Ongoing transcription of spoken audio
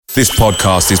This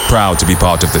podcast is proud to be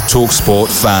part of the TalkSport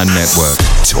Fan Network.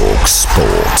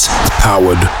 TalkSport.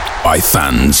 Powered by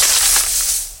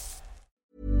fans.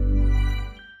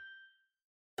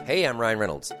 Hey, I'm Ryan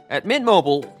Reynolds. At Mint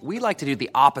Mobile, we like to do the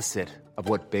opposite of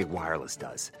what Big Wireless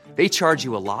does. They charge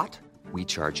you a lot, we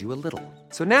charge you a little.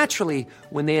 So naturally,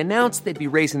 when they announced they'd be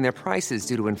raising their prices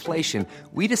due to inflation,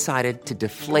 we decided to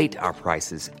deflate our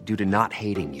prices due to not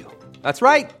hating you. That's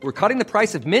right. We're cutting the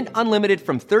price of Mint Unlimited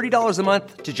from $30 a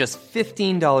month to just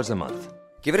 $15 a month.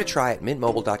 Give it a try at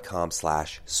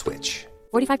mintmobile.com/switch.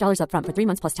 $45 up front for 3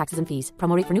 months plus taxes and fees.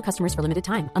 Promo rate for new customers for limited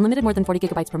time. Unlimited more than 40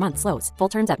 gigabytes per month. Slows full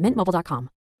terms at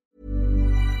mintmobile.com.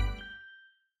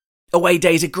 Away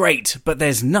days are great, but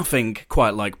there's nothing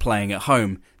quite like playing at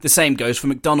home. The same goes for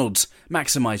McDonald's.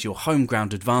 Maximise your home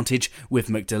ground advantage with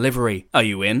McDelivery. Are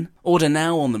you in? Order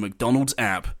now on the McDonald's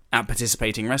app. At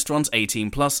participating restaurants,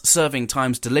 18 plus, serving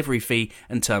times, delivery fee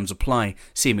and terms apply.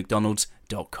 See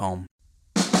mcdonalds.com.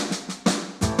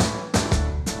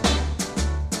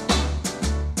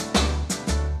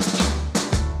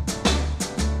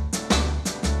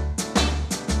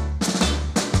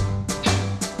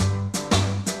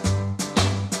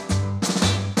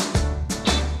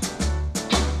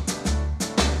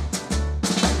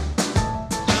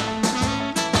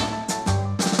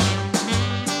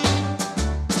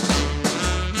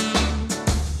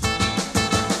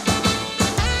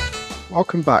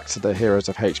 Welcome back to the Heroes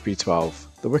of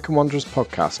HB12, the Wycombe Wanderers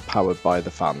podcast powered by the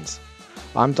fans.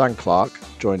 I'm Dan Clark,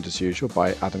 joined as usual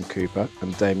by Adam Cooper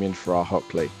and Damien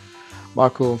Farrar-Hockley.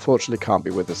 Michael unfortunately can't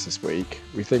be with us this week.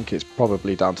 We think it's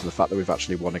probably down to the fact that we've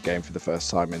actually won a game for the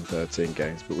first time in 13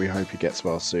 games, but we hope he gets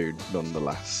well soon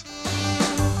nonetheless.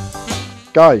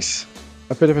 Guys,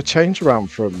 a bit of a change around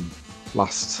from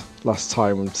last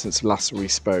time since last we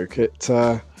spoke.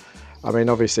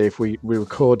 Obviously, if we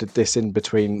recorded this in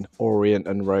between Orient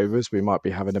and Rovers, we might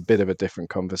be having a bit of a different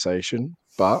conversation.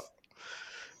 But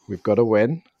we've got a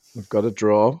win. We've got a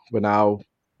draw. We're now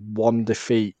 1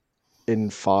 defeat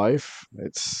in 5.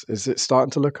 Is it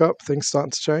starting to look up? Things starting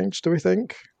to change, do we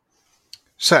think?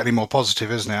 Certainly more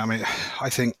positive, isn't it? I mean, I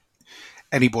think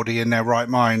anybody in their right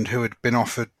mind who had been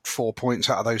offered 4 points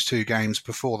out of those 2 games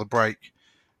before the break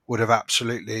would have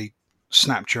absolutely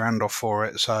snapped your hand off for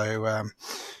it. So,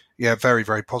 yeah, very,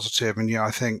 very positive. And yeah,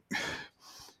 I think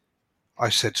I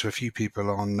said to a few people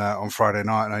on Friday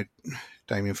night, and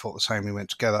Damien thought the same, we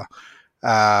went together.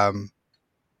 But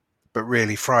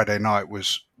really, Friday night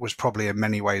was probably in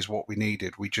many ways what we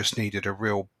needed. We just needed a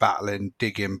real battling,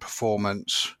 digging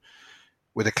performance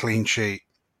with a clean sheet.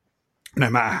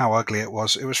 No matter how ugly it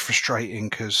was frustrating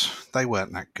because they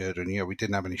weren't that good. And, we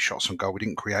didn't have any shots on goal. We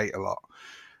didn't create a lot.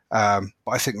 But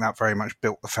I think that very much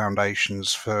built the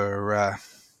foundations for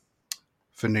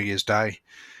New Year's Day.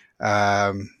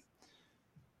 There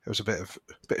was a bit of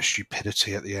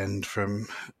stupidity at the end from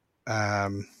a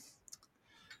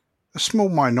small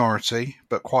minority,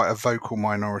 but quite a vocal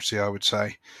minority, I would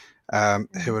say,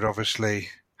 who had obviously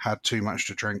had too much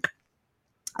to drink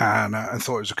and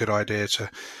thought it was a good idea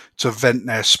to vent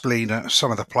their spleen at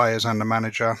some of the players and the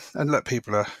manager. And look,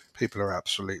 people are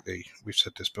absolutely, we've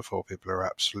said this before, people are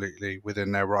absolutely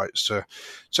within their rights to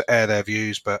air their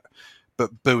views, but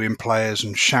booing players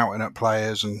and shouting at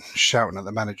players and shouting at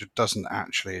the manager doesn't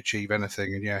actually achieve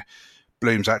anything. And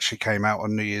Blooms actually came out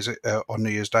on New Year's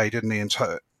Day, didn't he, and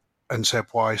said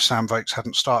why Sam Vokes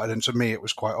hadn't started. And to me, it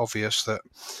was quite obvious that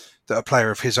a player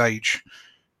of his age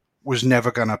was never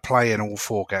going to play in all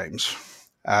 4 games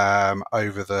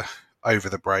over the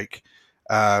break,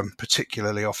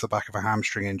 particularly off the back of a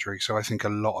hamstring injury. So I think a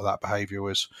lot of that behaviour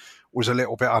was a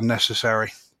little bit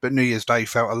unnecessary. But New Year's Day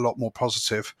felt a lot more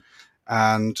positive.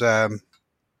 And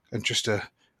just a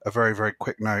very, very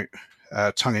quick note,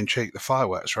 tongue-in-cheek, the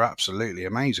fireworks were absolutely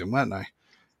amazing, weren't they?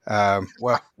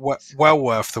 Well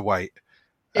worth the wait.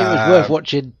 It was worth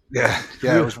watching. Yeah,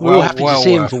 it was we were happy to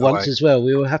see him for once as well.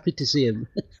 We were happy to see him.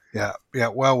 Yeah,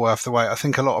 well worth the wait. I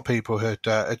think a lot of people had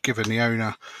given the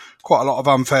owner quite a lot of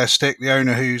unfair stick. The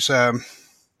owner who's got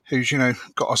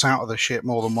us out of the shit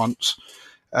more than once,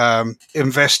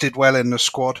 invested well in the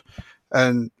squad.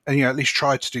 And at least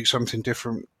tried to do something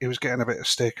different. He was getting a bit of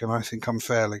stick, and I think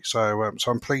unfairly. So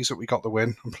I'm pleased that we got the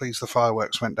win. I'm pleased the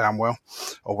fireworks went down well,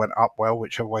 or went up well,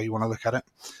 whichever way you want to look at it.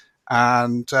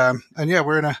 And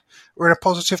we're in a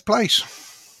positive place.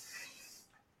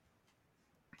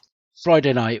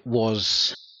 Friday night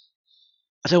was,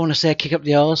 I don't want to say a kick up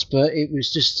the arse, but it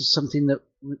was just something that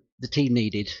the team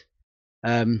needed.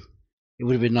 It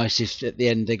would have been nice if at the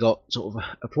end they got sort of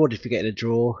applauded for getting a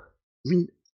draw. I mean,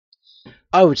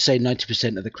 I would say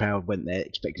 90% of the crowd went there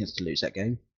expecting us to lose that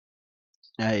game.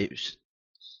 I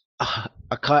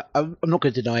I'm not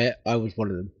going to deny it. I was one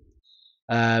of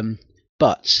them.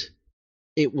 But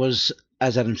it was,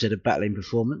 as Adam said, a battling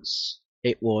performance.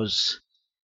 It was,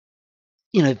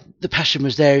 the passion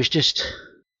was there. It's just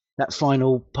that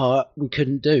final part we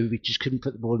couldn't do. We just couldn't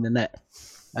put the ball in the net.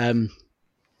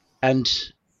 And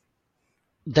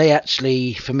they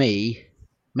actually, for me,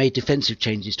 made defensive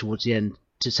changes towards the end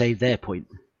to save their point.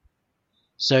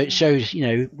 So it shows,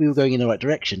 we were going in the right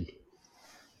direction.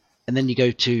 And then you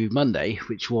go to Monday,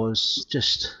 which was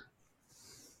just,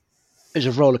 it was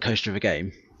a roller coaster of a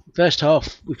game. First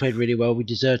half, we played really well. We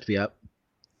deserved to be up.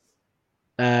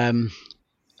 And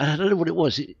I don't know what it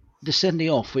was. The sending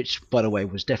off, which, by the way,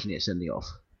 was definitely a sending off.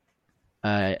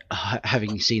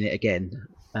 Having seen it again,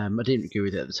 I didn't agree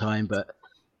with it at the time, but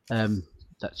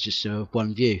that's just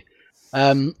one view.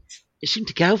 It seemed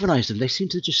to galvanise them. They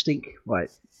seemed to just think, right,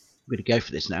 we're going to go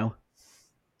for this now.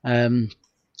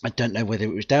 I don't know whether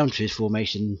it was down to his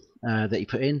formation that he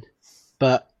put in,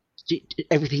 but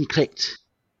everything clicked.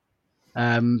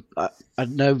 I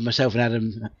know myself and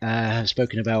Adam have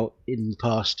spoken about in the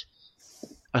past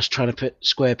us trying to put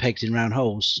square pegs in round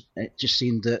holes. It just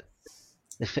seemed that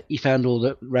he found all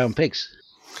the round pegs.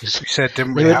 We said,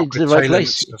 didn't we? How good right Taylor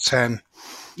to 10.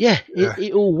 Yeah,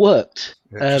 it all worked.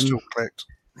 Yeah, it just all clicked.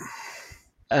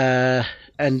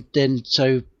 And then,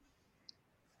 so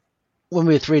when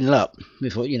we were 3-0 up, we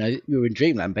thought, we were in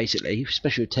dreamland basically,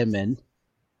 especially with 10 men.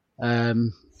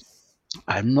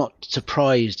 I'm not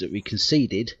surprised that we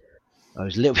conceded. I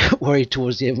was a little bit worried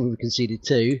towards the end when we conceded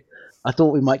 2. I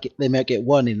thought they might get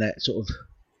 1 in that sort of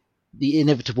the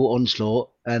inevitable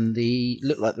onslaught, and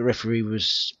looked like the referee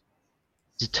was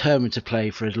determined to play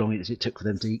for as long as it took for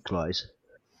them to equalise.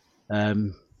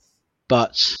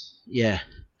 But yeah,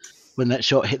 when that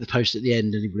shot hit the post at the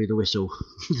end and he blew the whistle,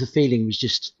 the feeling was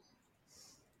just,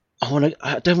 I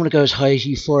don't want to go as high as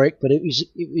euphoric, but it was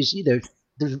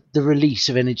the release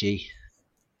of energy.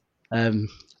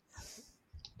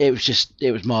 It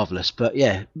was marvellous. But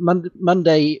yeah,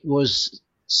 Monday was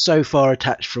so far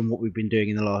attached from what we've been doing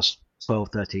in the last 12,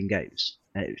 13 games.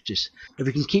 It was just, if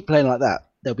we can keep playing like that,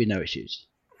 there'll be no issues.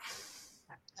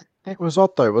 It was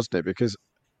odd though, wasn't it? Because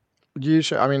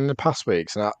usually, in the past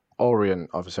weeks, and Orient,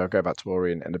 obviously I'll go back to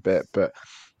Orient in a bit, but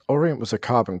Orient was a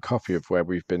carbon copy of where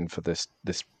we've been for this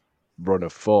run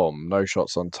of form. No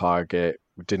shots on target.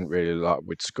 We didn't really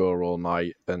we'd score all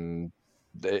night, and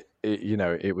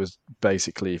it was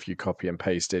basically, if you copy and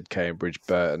pasted Cambridge,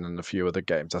 Burton, and a few other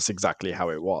games, that's exactly how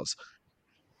it was.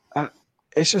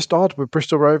 It's just odd with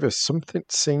Bristol Rovers. Something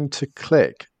seemed to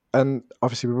click, and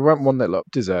obviously we went 1-0 up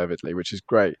deservedly, which is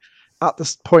great. At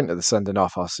this point of the sending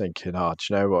off, I was thinking, do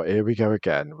you know what? Here we go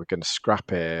again. We're going to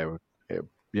scrap here.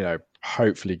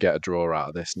 Hopefully get a draw out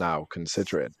of this now,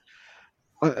 considering.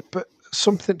 But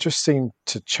something just seemed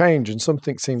to change and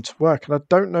something seemed to work. And I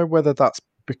don't know whether that's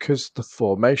because the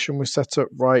formation was set up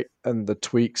right and the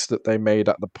tweaks that they made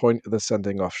at the point of the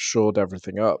sending off shored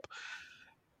everything up.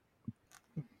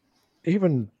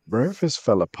 Even Rovers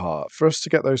fell apart. For us to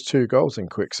get those 2 goals in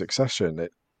quick succession,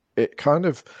 it kind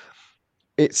of...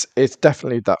 It's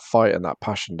definitely that fight and that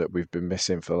passion that we've been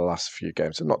missing for the last few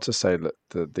games. And not to say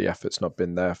that the effort's not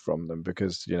been there from them,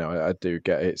 because, I do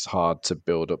get it's hard to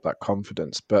build up that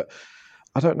confidence. But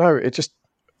I don't know,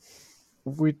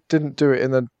 we didn't do it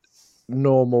in a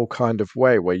normal kind of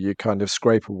way where you kind of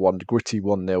scrape a gritty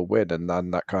 1-0 win and then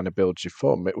that kind of builds your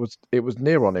form. It was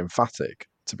near on emphatic,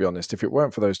 to be honest. If it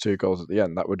weren't for those 2 goals at the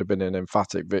end, that would have been an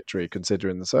emphatic victory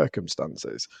considering the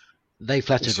circumstances. They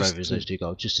flattered Rovers, those 2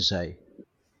 goals, just to say.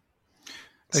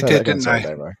 They did, didn't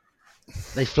they?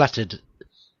 They flattered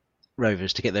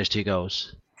Rovers to get those 2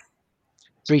 goals.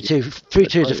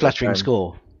 3-2 is a flattering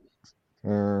score.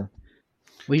 Mm.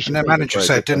 And their manager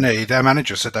said, didn't he? Their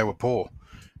manager said they were poor.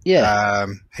 Yeah.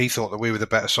 He thought that we were the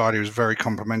better side. He was very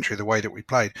complimentary of the way that we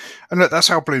played. And look, that's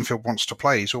how Bloomfield wants to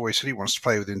play. He's always said he wants to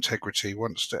play with integrity,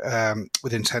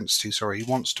 with intensity. He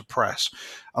wants to press.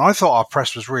 And I thought our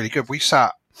press was really good. We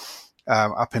sat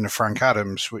up in the Frank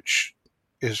Adams, which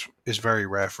is very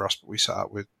rare for us, but we sat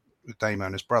up with Damo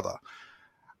and his brother.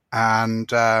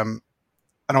 And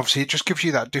obviously it just gives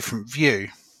you that different view.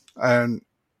 And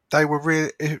there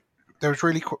was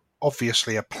really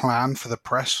obviously a plan for the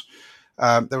press.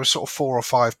 There were sort of 4 or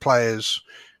 5 players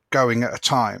going at a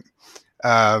time.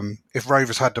 If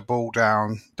Rovers had the ball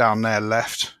down their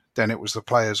left, then it was the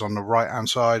players on the right-hand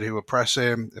side who were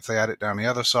pressing. If they had it down the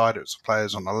other side, it was the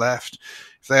players on the left.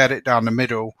 If they had it down the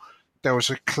middle, there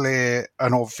was a clear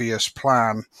and obvious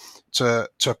plan to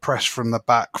press from the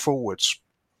back forwards.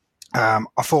 I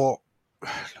thought,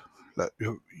 look,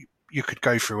 you could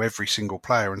go through every single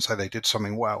player and say they did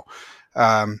something well.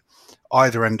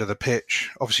 either end of the pitch.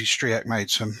 Obviously, Striek made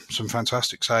some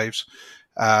fantastic saves.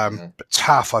 But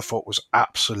Taff, I thought, was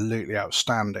absolutely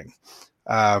outstanding.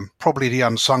 Probably the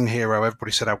unsung hero.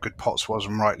 Everybody said how good Potts was,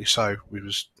 and rightly so. He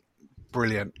was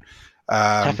brilliant.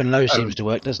 Taff and low seems to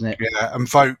work, doesn't it? Yeah, and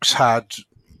Vokes had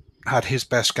his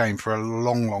best game for a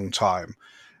long, long time.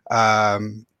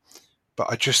 But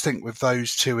I just think with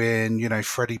those two in,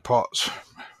 Freddie Potts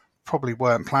probably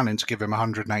weren't planning to give him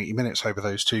 180 minutes over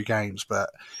those two games, but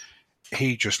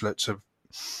he just looked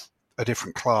a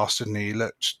different class, didn't he? He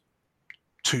looked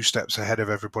 2 steps ahead of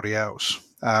everybody else.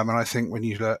 And I think when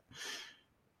you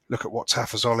look at what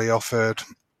Tafazoli offered,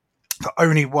 the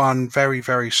only one very,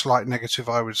 very slight negative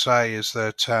I would say is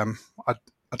that I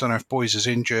don't know if Boyes is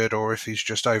injured or if he's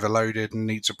just overloaded and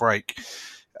needs a break.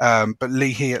 But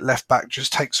Leahy at left back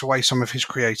just takes away some of his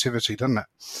creativity, doesn't it?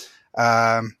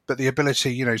 But the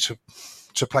ability,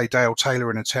 to play Dale Taylor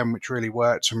in a 10, which really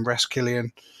worked, and rest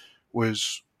Killian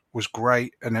was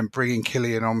great. And then bringing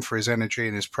Killian on for his energy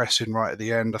and his pressing right at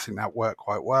the end, I think that worked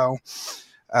quite well.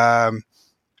 And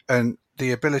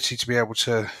the ability to be able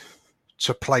to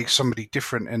play somebody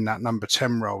different in that number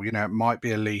 10 role, it might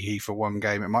be a Leahy for one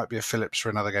game, it might be a Phillips for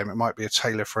another game, it might be a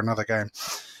Taylor for another game.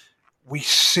 We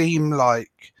seem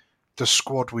like the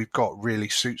squad we've got really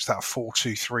suits that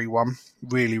 4-2-3-1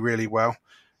 really, really well.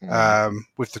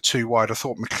 With the 2 wide, I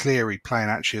thought McCleary playing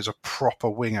actually as a proper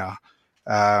winger.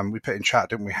 We put in chat,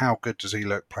 didn't we? How good does he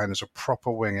look playing as a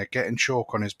proper winger, getting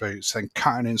chalk on his boots, then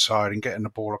cutting inside and getting the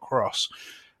ball across?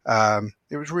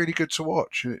 It was really good to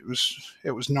watch. It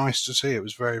was nice to see. It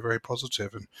was very, very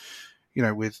positive. And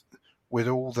with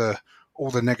all the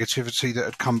negativity that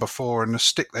had come before and the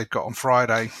stick they'd got on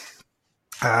Friday,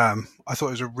 I thought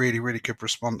it was a really, really good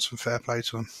response and fair play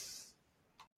to them.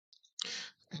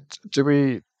 Do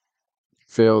we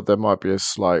feel there might be a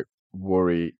slight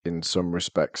worry in some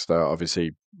respects that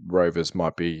obviously Rovers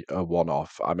might be a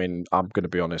one-off? I mean, I'm going to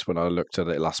be honest, when I looked at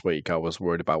it last week, I was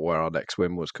worried about where our next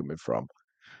win was coming from.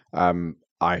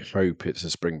 I hope it's a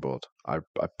springboard. I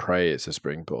pray it's a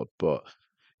springboard, but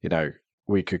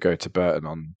we could go to Burton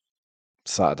on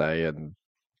Saturday and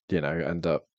end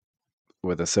up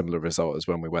with a similar result as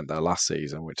when we went there last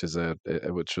season, which was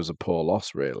a poor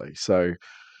loss, really. So,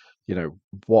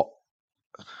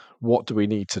 what do we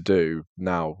need to do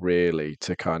now, really,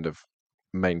 to kind of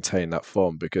maintain that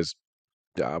form? Because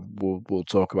we'll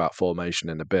talk about formation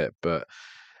in a bit, but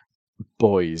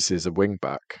Boyes is a wing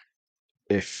back.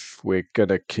 If we're going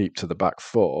to keep to the back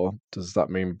 4, does that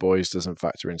mean Boyes doesn't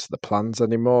factor into the plans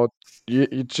anymore? Do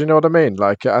you know what I mean?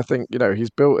 Like, I think,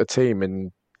 he's built a team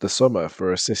in the summer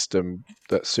for a system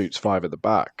that suits 5 at the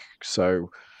back. So,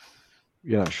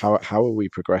 how are we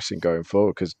progressing going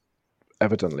forward? Because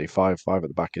evidently 5 at the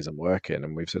back isn't working,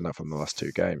 and we've seen that from the last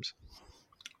 2 games.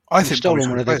 We've stolen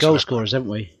one of their goal scorers, haven't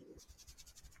we?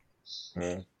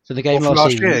 Yeah. For the game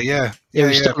last year, yeah.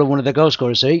 We've stolen one of their goal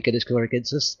scorers, so he could score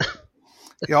against us.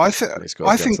 Yeah, I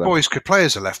think Boyes could play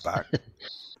as a left back,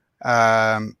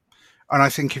 and I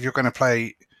think if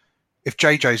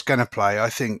JJ's going to play, I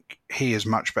think he is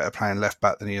much better playing left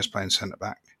back than he is playing centre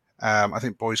back. I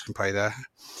think Boyes can play there.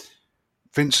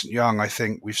 Vincent Young, I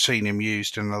think we've seen him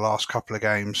used in the last couple of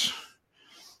games.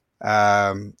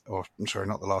 Not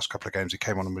the last couple of games. He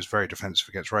came on and was very defensive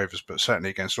against Rovers, but certainly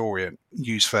against Orient,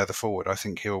 used further forward. I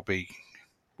think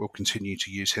we'll continue to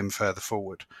use him further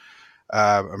forward.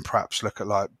 And perhaps look at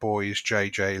like Boyes,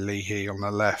 JJ, Leahy on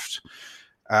the left.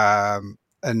 And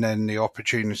then the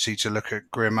opportunity to look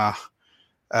at Grimmer,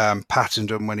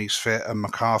 Pattenden when he's fit, and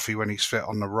McCarthy when he's fit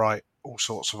on the right. All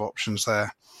sorts of options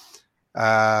there.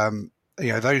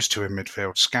 Those two in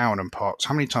midfield, Scowen and Potts.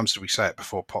 How many times did we say it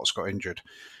before Potts got injured?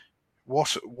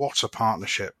 What a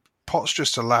partnership. Potts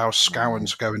just allows Scowen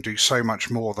to go and do so much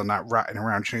more than that ratting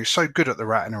around. He's so good at the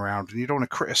ratting around, and you don't want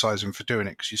to criticise him for doing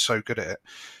it because he's so good at it.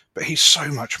 But he's so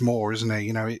much more, isn't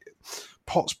he?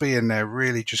 Potts being there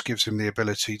really just gives him the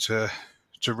ability to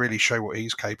really show what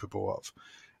he's capable of.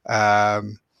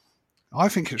 I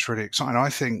think it's really exciting. I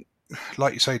think,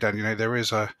 like you say, Dan, there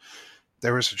is a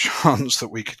chance that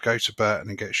we could go to Burton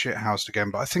and get shithoused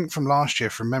again. But I think from last year,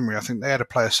 from memory, I think they had a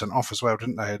player sent off as well,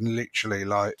 didn't they? And literally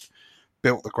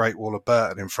built the Great Wall of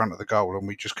Burton in front of the goal, and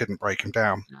we just couldn't break him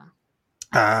down.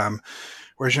 No.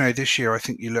 Whereas this year, I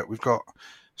think we've got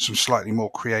some slightly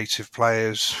more creative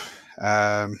players.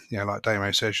 Like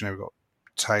Damo says, we've got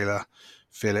Taylor,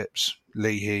 Phillips,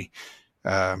 Leahy,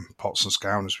 Potts and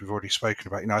Scowen, as we've already spoken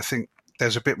about. I think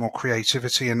there's a bit more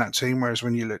creativity in that team, whereas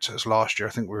when you looked at us last year,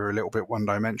 I think we were a little bit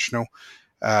one-dimensional.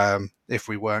 If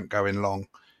we weren't going long,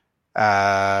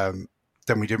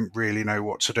 then we didn't really know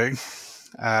what to do.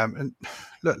 And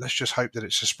look, let's just hope that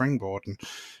it's a springboard.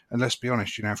 And let's be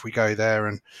honest, if we go there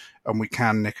and we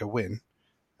can nick a win,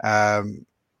 then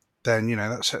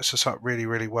that sets us up really,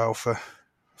 really well for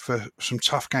some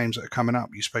tough games that are coming up.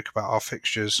 You spoke about our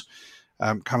fixtures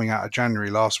coming out of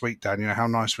January last week, Dan. How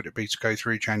nice would it be to go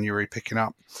through January picking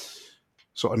up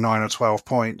sort of 9 or 12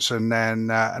 points and then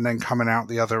coming out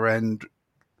the other end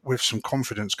with some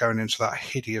confidence going into that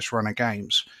hideous run of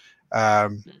games.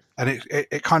 And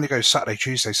it kind of goes Saturday,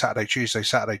 Tuesday, Saturday, Tuesday,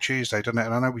 Saturday, Tuesday, doesn't it?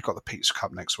 And I know we've got the Pizza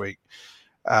Cup next week,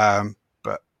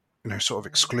 but sort of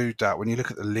exclude that. When you look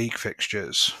at the league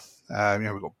fixtures,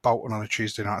 we've got Bolton on a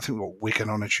Tuesday night. I think we've got Wigan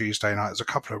on a Tuesday night. There's a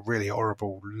couple of really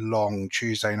horrible long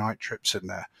Tuesday night trips in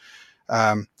there.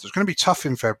 So it's going to be tough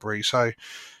in February. So,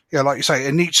 yeah, like you say,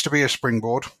 it needs to be a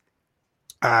springboard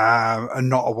and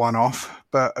not a one-off.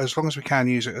 But as long as we can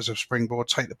use it as a springboard,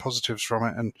 take the positives from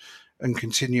it and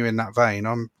continue in that vein,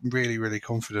 I'm really, really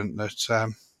confident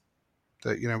that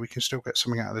we can still get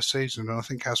something out of this season. And I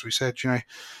think, as we said,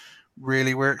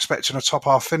 really we're expecting a top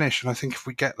half finish. And I think if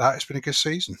we get that, it's been a good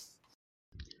season.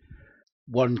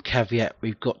 One caveat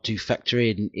we've got to factor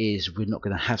in is we're not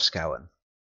going to have Scowen.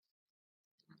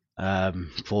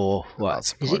 For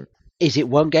what? Is it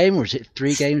one game or is it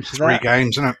 3 games for that? 3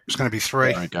 games, isn't it? It's going to be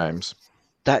 3. 3 games.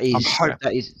 That is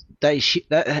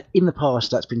in the past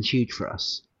that's been huge for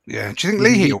us. Yeah. Do you think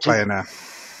Leahy will play in there?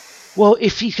 Well,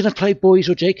 if he's going to play Boys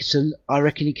or Jacobson, I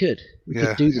reckon he could. He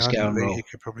could do the Scowen role.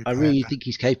 I really think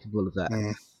he's capable of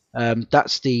that.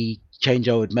 That's the change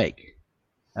I would make.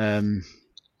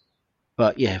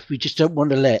 But yeah, we just don't want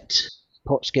to let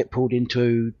Potts get pulled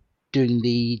into doing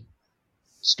the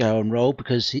Scowen role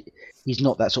because he's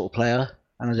not that sort of player,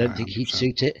 and I don't think he'd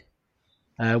suit it.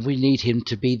 We need him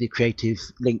to be the creative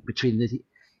link between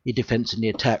the defence and the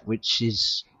attack, which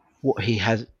is what he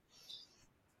has.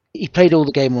 He played all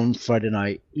the game on Friday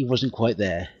night. He wasn't quite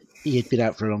there. He had been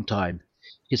out for a long time.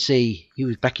 You could see he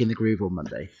was back in the groove on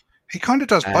Monday. He kind of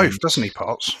does both, doesn't he,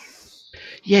 Potts?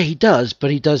 Yeah, he does, but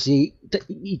he does do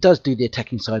the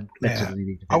attacking side better than he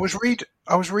did. I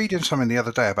was reading something the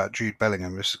other day about Jude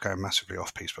Bellingham. This is going massively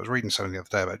off piece, but I was reading something the other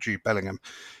day about Jude Bellingham,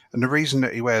 and the reason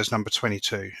that he wears number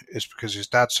 22 is because his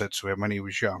dad said to him when he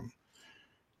was young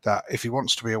that if he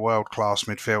wants to be a world-class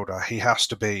midfielder, he has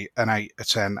to be an 8, a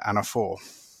 10, and a 4,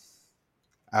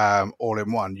 all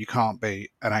in one. You can't be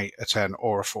an 8, a 10,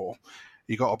 or a 4.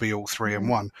 You got to be all 3 in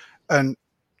one, and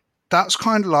that's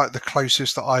kind of like the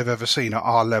closest that I've ever seen at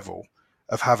our level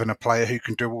of having a player who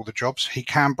can do all the jobs. He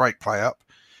can break play up.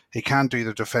 He can do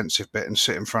the defensive bit and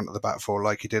sit in front of the back four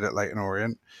like he did at Leyton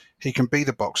Orient. He can be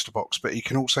the box-to-box, but he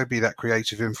can also be that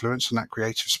creative influence and that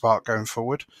creative spark going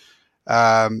forward.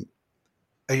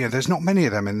 There's not many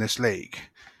of them in this league.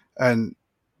 And,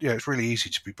 it's really easy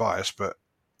to be biased, but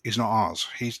he's not ours.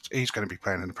 He's going to be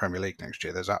playing in the Premier League next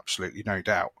year. There's absolutely no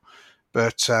doubt.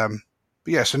 But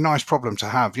yeah, it's a nice problem to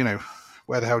have.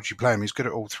 Where the hell do you play him? He's good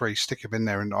at all 3. Stick him in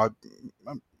there, and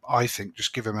I think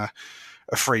just give him a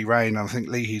free rein. I think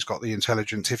Leahy's got the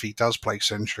intelligence. If he does play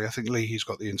centrally, I think Leahy's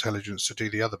got the intelligence to do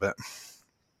the other bit.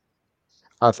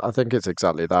 I think it's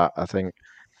exactly that. I think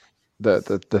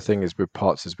the thing is with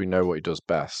Potts is we know what he does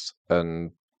best,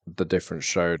 and the difference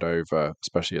showed over,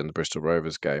 especially in the Bristol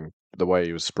Rovers game, the way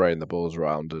he was spraying the balls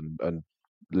around and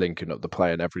linking up the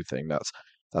play and everything.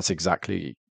 That's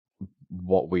exactly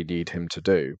what we need him to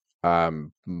do.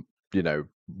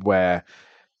 Where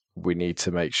we need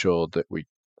to make sure that we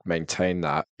maintain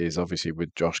that is obviously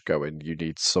with Josh going, you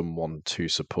need someone to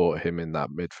support him in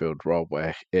that midfield role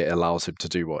where it allows him to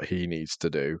do what he needs to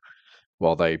do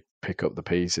while they pick up the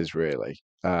pieces, really,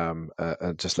 and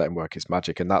just let him work his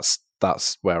magic. And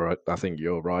that's where I think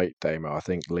you're right, Damo. I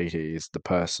think Leahy is the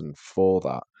person for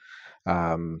that.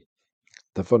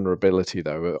 The vulnerability,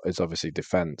 though, is obviously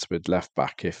defence with left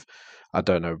back. If I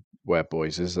don't know where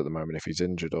Boys is at the moment, if he's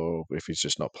injured or if he's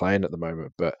just not playing at the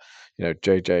moment, but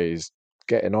JJ is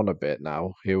getting on a bit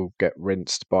now. He'll get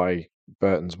rinsed by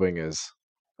Burton's wingers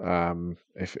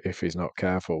if he's not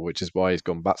careful, which is why he's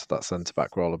gone back to that centre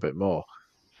back role a bit more.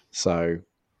 So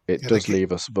it does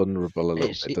leave us vulnerable a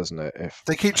little bit, doesn't it? If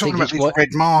they keep talking about these red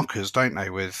markers, don't they,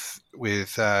 with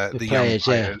the young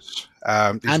players,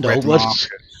 and old ones.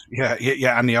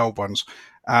 Yeah, and the old ones,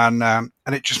 and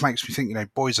it just makes me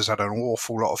think. Boys has had an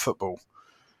awful lot of football.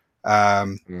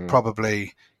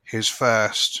 Probably his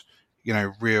first,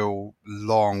 real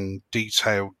long,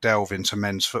 detailed delve into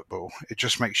men's football. It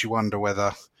just makes you wonder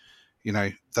whether,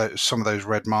 some of those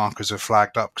red markers have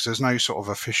flagged up because there's no sort of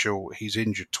official he's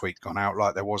injured tweet gone out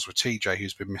like there was with TJ,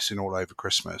 who's been missing all over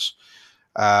Christmas.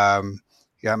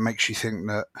 It makes you think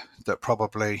that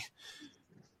probably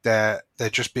they're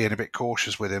just being a bit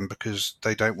cautious with him because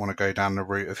they don't want to go down the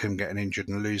route of him getting injured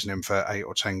and losing him for 8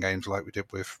 or 10 games like we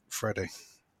did with Freddie.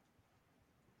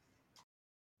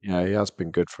 Yeah, he has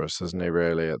been good for us, hasn't he?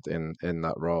 Really, in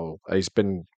that role, he's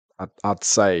been. I'd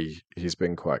say he's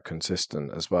been quite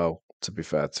consistent as well. To be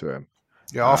fair to him,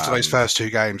 yeah. After those first 2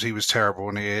 games, he was terrible,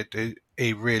 and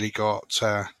he really got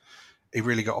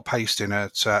a pasting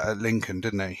at Lincoln,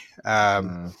 didn't he?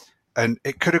 And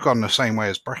it could have gone the same way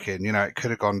as Breckin. It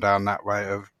could have gone down that way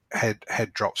of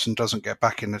head drops and doesn't get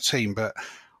back in the team. But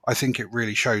I think it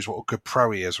really shows what a good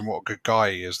pro he is and what a good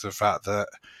guy he is. The fact that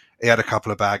he had a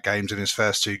couple of bad games in his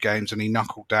first 2 games and he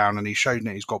knuckled down and he showed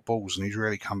that he's got balls and he's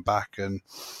really come back and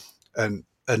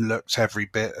looked every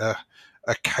bit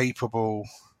a capable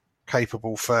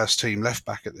first team left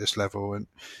back at this level. And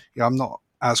I'm not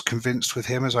as convinced with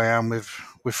him as I am with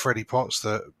Freddie Potts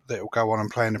that he'll go on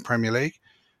and play in the Premier League.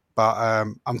 But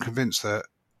I'm convinced that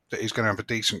he's going to have a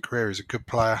decent career. He's a good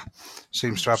player.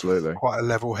 Seems to have quite a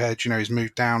level head. He's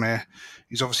moved down here.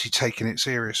 He's obviously taking it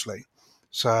seriously.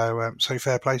 So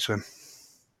fair play to him.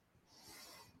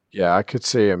 Yeah, I could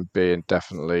see him being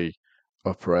definitely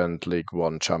upper end League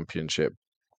One Championship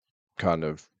kind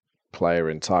of player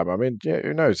in time. I mean, yeah,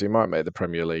 who knows? He might make the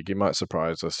Premier League. He might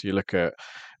surprise us. You look at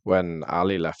when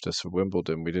Ali left us for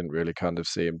Wimbledon, we didn't really kind of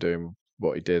see him doing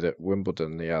what he did at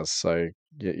Wimbledon. He has, so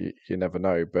you never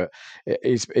know. But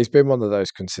he's been one of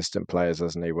those consistent players,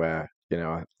 hasn't he? Where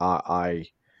I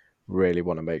really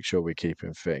want to make sure we keep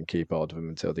him fit and keep hold of him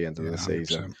until the end of the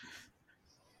season.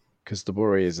 Because the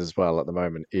worry is as well at the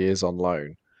moment, he is on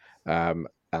loan. And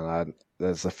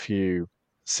there's a few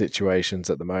situations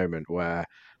at the moment where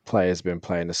players have been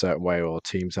playing a certain way or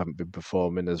teams haven't been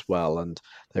performing as well and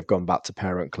they've gone back to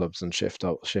parent clubs and shipped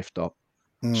off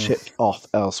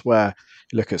elsewhere.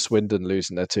 You look at Swindon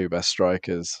losing their 2 best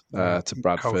strikers to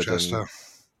Bradford. Colchester.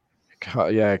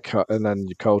 And then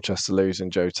Colchester losing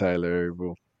Joe Taylor, who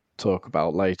we'll talk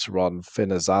about later on. Finn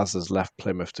Azaz has left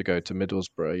Plymouth to go to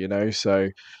Middlesbrough, so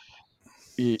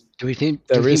do we think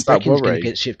Breckin's going to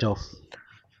get shipped off?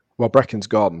 Well, Breckin's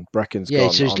gone. Yeah,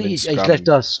 so he's left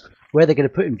us. Where are they going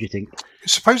to put him, do you think?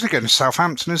 He's supposedly going to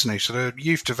Southampton, isn't he? So the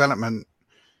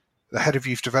head of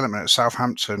youth development at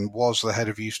Southampton was the head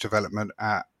of youth development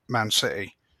at Man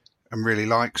City and really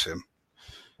likes him.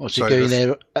 What's he going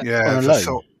there on a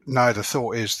loan? The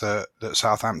thought is that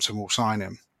Southampton will sign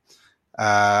him.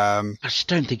 I just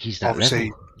don't think he's that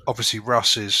level. Obviously,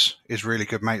 Russ is really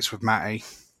good mates with Matty.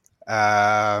 So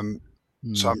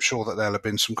I'm sure that there'll have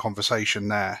been some conversation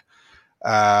there.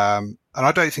 And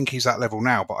I don't think he's that level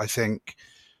now, but I think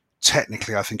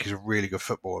technically he's a really good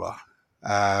footballer.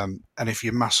 And if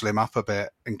you muscle him up a bit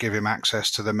and give him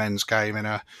access to the men's game in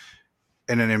an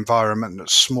environment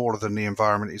that's smaller than the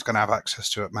environment he's going to have access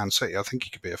to at Man City, I think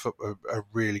he could be a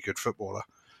really good footballer.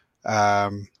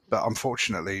 But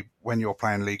unfortunately, when you're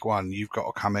playing League One, you've got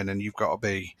to come in and you've got to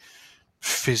be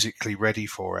physically ready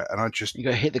for it. And you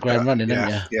got to hit the ground running,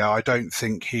 haven't you? Yeah, I don't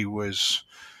think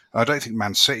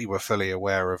Man City were fully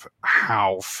aware of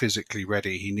how physically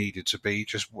ready he needed to be.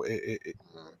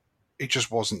 It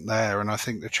just wasn't there. And I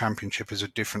think the Championship is a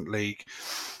different league.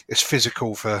 It's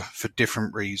physical for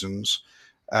different reasons.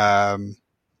 But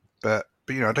I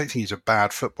don't think he's a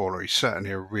bad footballer. He's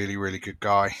certainly a really, really good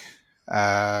guy.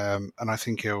 And I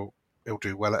think he'll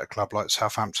do well at a club like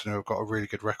Southampton, who have got a really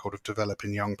good record of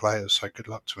developing young players. So good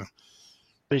luck to him.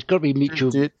 But it's got to be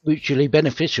mutually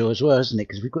beneficial as well, isn't it?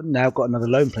 Because we've now got another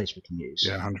loan place we can use.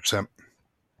 Yeah, 100%.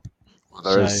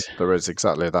 There is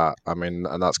exactly that. I mean,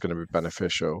 and that's going to be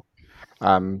beneficial.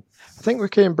 I think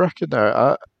with Keane Breckin,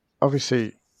 though,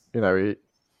 obviously,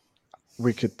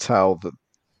 we could tell that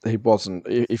he wasn't.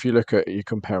 If you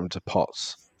compare him to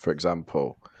Potts, for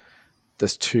example,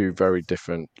 there's 2 very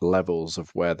different levels of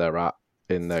where they're at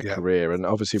in their career, and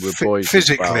obviously with boys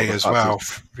physically as well.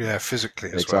 Physically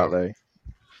as well. Exactly.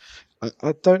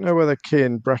 I don't know whether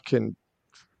Keane Breckin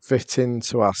fit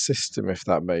into our system, if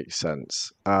that makes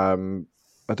sense. I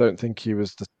don't think he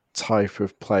was the type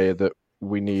of player that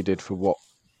we needed for what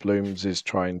Blooms is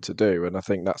trying to do, and I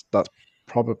think that's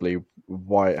probably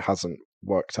why it hasn't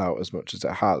worked out as much as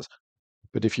it has.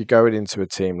 But if you're going into a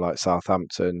team like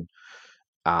Southampton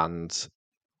and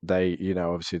they,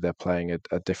 obviously they're playing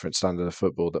a different standard of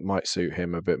football that might suit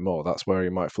him a bit more, that's where he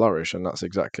might flourish, and that's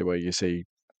exactly where you see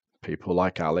people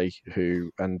like Ali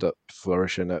who end up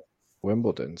flourishing at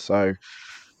Wimbledon. So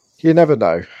you never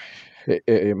know.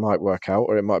 It might work out,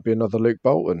 or it might be another Luke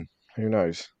Bolton. Who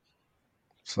knows?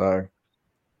 So,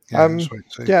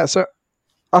 so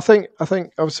I think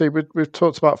obviously we've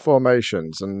talked about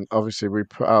formations, and obviously we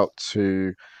put out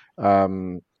to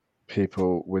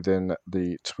people within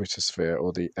the Twitter sphere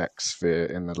or the X sphere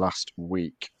in the last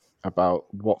week about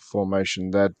what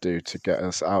formation they'd do to get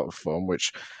us out of form,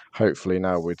 which hopefully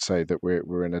now we'd say that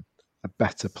we're in a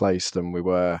better place than we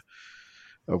were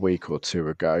a week or two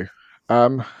ago.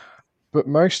 But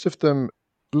most of them,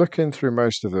 looking through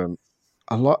most of them,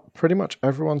 pretty much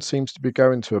everyone seems to be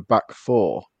going to a back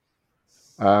four.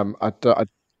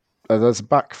 There's a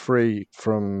back three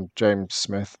from James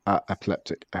Smith at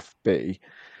Epileptic FB,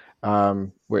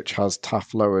 which has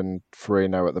Taflo and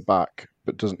Farino at the back,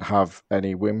 but doesn't have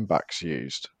any wing backs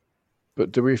used.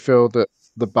 But do we feel that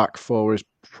the back four is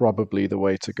probably the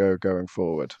way to go going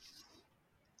forward?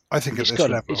 I think it's got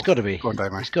to be. It's got to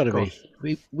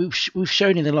be. We've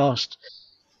shown in the last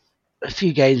a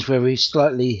few games where we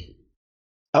slightly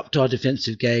upped our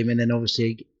defensive game, and then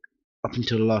obviously up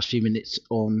until the last few minutes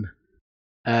on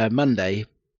Monday,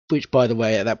 which by the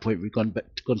way at that point we've gone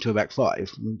to a back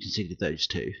five. We conceded those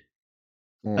two.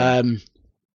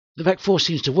 The back four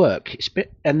seems to work,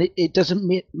 and it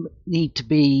doesn't need to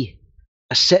be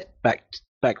a set back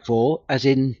four, as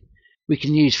in we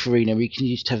can use Farina, we can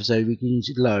use Tevzo, we can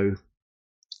use Lowe.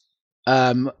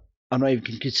 I'm not even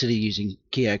going to consider using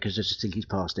Keogh because I just think he's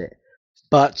past it.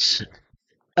 But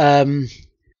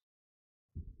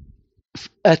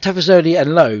Tavazoli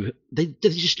and Lowe, they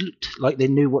just looked like they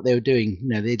knew what they were doing.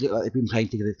 They looked like they've been playing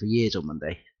together for years on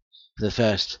Monday for the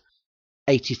first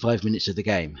 85 minutes of the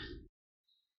game.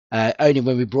 Only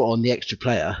when we brought on the extra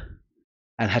player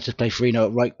and had to play Farino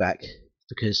at right back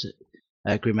because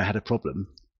Grimmer had a problem,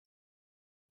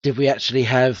 did we actually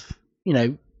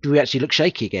look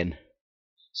shaky again?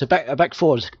 So a back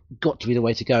four has got to be the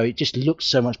way to go. It just looks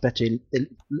so much better.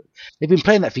 They've been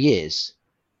playing that for years,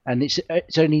 and it's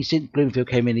only since Bloomfield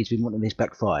came in he's been wanting this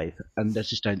back five, and I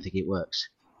just don't think it works.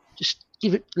 Just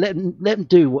let them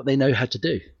do what they know how to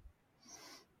do.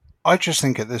 I just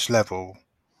think at this level,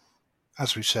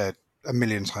 as we've said a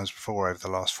million times before over the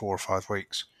last 4 or 5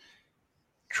 weeks,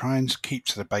 try and keep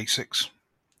to the basics.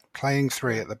 Playing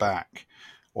 3 at the back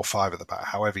or 5 at the back,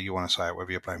 however you want to say it, whether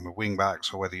you're playing with wing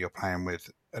backs or whether you're playing with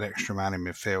an extra man in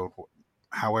midfield,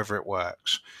 however it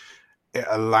works, it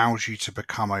allows you to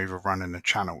become overrun in the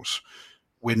channels.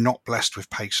 We're not blessed with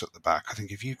pace at the back. I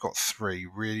think if you've got 3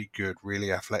 really good,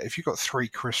 really athletic, if you've got 3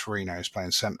 Chris Farinos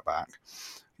playing centre back,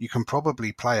 you can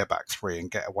probably play a back 3 and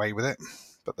get away with it.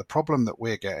 But the problem that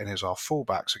we're getting is our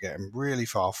fullbacks are getting really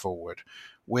far forward.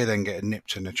 We're then getting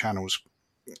nipped in the channels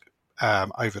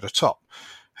over the top.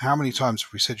 How many times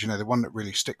have we said, the one that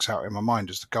really sticks out in my mind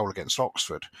is the goal against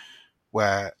Oxford,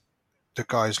 where the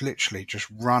guys literally just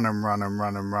run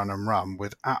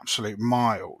with absolute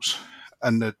miles.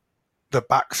 And the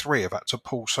back 3 have had to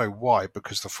pull so wide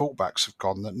because the fullbacks have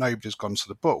gone that nobody's gone to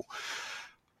the ball.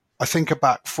 I think a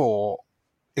back 4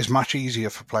 is much easier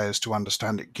for players to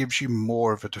understand. It gives you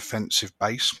more of a defensive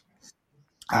base.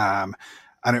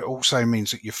 And it also means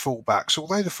that your fullbacks,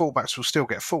 although the fullbacks will still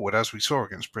get forward, as we saw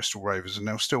against Bristol Rovers, and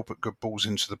they'll still put good balls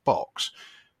into the box,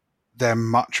 they're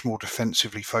much more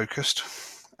defensively focused.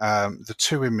 The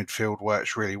 2 in midfield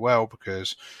works really well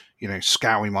because,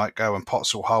 Scowie might go and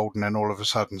Potts will hold, and then all of a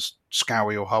sudden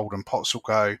Scowie will hold and Potts will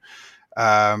go.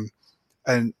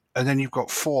 And then you've got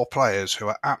 4 players who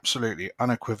are absolutely,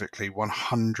 unequivocally,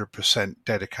 100%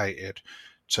 dedicated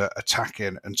to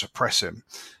attacking and to pressing.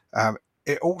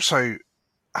 It also,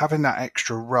 having that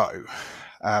extra row,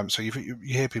 so you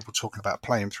hear people talking about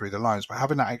playing through the lines, but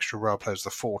having that extra row of players, the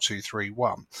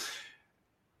 4-2-3-1,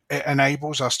 it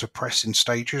enables us to press in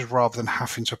stages rather than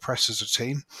having to press as a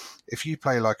team. If you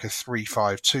play like a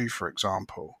 3-5-2, for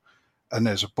example, and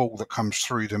there's a ball that comes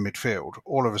through the midfield,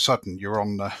 all of a sudden you're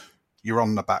on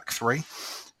the back 3.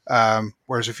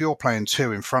 Whereas if you're playing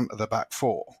 2 in front of the back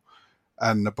 4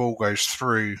 and the ball goes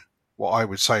through what I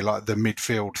would say like the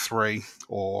midfield 3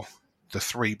 or the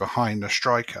 3 behind the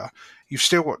striker, you've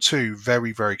still got 2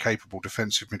 very, very capable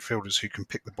defensive midfielders who can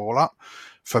pick the ball up.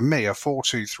 For me, a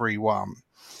 4-2-3-1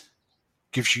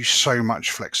 gives you so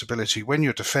much flexibility. When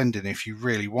you're defending, if you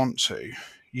really want to,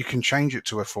 you can change it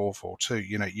to a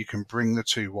 4-4-2. You can bring the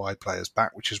 2 wide players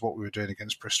back, which is what we were doing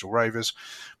against Bristol Rovers.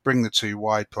 Bring the 2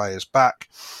 wide players back.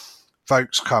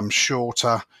 Vokes comes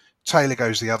shorter. Taylor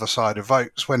goes the other side of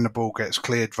Vokes. When the ball gets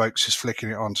cleared, Vokes is flicking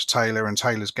it onto Taylor, and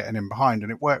Taylor's getting in behind,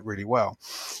 and it worked really well.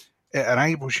 It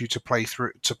enables you to play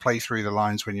through the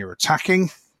lines when you're attacking.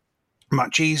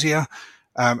 Much easier.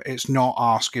 It's not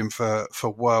asking for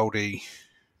worldy,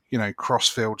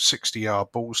 crossfield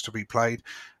 60-yard balls to be played.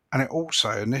 And it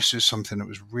also, and this is something that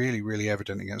was really, really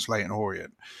evident against Leyton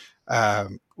Orient,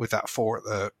 with that 4 at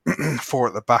the 4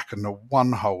 at the back and the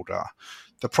 1 holder,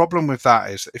 The problem with that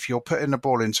is that if you're putting the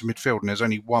ball into midfield and there's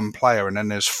only one player and then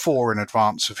there's 4 in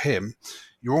advance of him,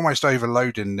 you're almost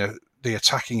overloading the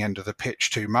attacking end of the pitch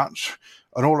too much.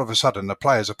 And all of a sudden, the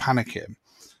players are panicking.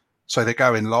 So they're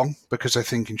going long because they're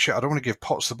thinking, shit, I don't want to give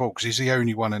Potts the ball because he's the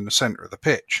only one in the centre of the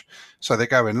pitch. So they're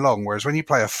going long. Whereas when you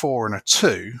play a 4 and a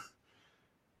 2,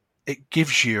 it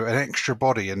gives you an extra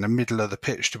body in the middle of the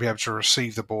pitch to be able to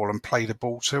receive the ball and play the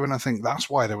ball to. And I think that's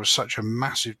why there was such a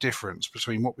massive difference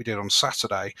between what we did on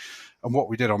Saturday and what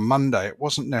we did on Monday. It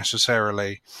wasn't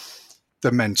necessarily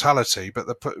the mentality, but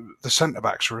the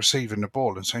centre-backs were receiving the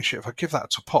ball and saying, shit, if I give that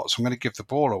to Potts, I'm going to give the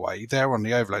ball away. They're on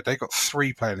the overload. They got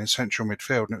 3 playing in central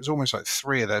midfield, and it was almost like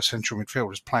 3 of their central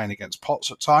midfielders playing against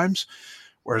Potts at times.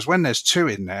 Whereas when there's 2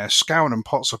 in there, Scowen and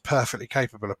Potts are perfectly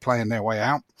capable of playing their way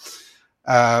out.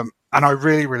 And I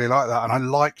really, really like that. And I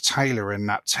like Taylor in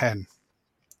that 10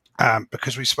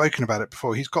 because we've spoken about it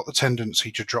before. He's got the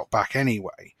tendency to drop back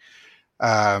anyway.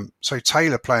 So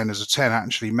Taylor playing as a 10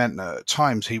 actually meant that at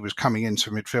times he was coming into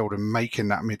midfield and making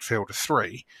that midfield a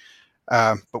 3.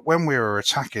 But when we were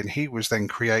attacking, he was then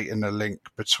creating a link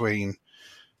between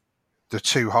the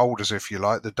 2 holders, if you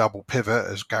like, the double pivot,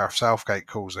 as Gareth Southgate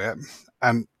calls it,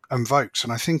 and Vokes.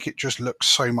 And I think it just looks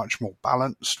so much more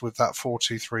balanced with that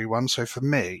 4-2-3-1. So for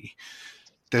me,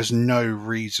 there's no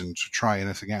reason to try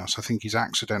anything else. I think he's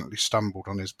accidentally stumbled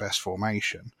on his best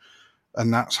formation.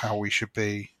 And that's how we should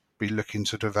be looking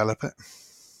to develop it.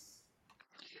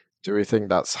 Do we think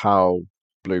that's how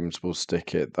Blooms will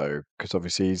stick it though? Because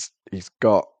obviously he's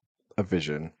got a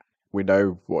vision. We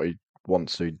know what he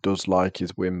wants to. He does like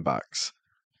his win backs.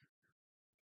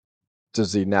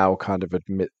 Does he now kind of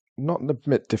not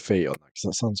admit defeat on that? Because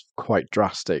that sounds quite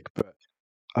drastic. But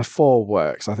a 4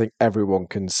 works. I think everyone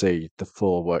can see the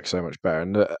 4 works so much better.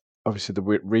 And obviously the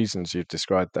reasons you've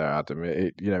described there, Adam,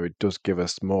 it does give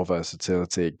us more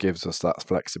versatility. It gives us that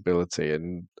flexibility,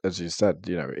 and as you said,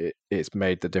 it's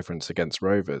made the difference against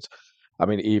Rovers. I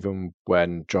mean, even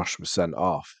when Josh was sent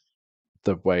off,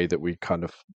 the way that we kind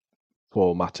of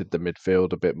formatted the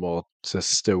midfield a bit more to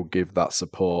still give that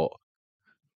support,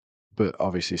 but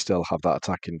obviously still have that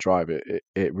attacking drive.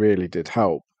 It really did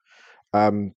help.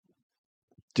 Do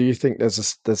you think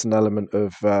there's an element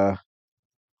of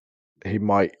he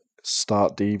might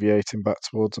start deviating back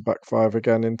towards a back 5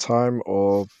 again in time,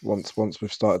 or once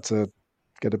we've started to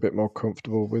get a bit more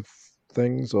comfortable with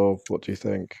things, or what do you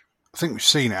think? I think we've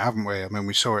seen it, haven't we? I mean,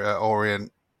 we saw it at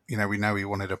Orient. We know he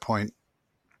wanted a point,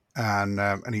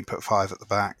 and he put 5 at the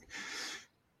back.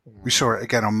 We saw it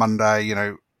again on Monday.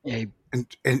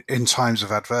 In times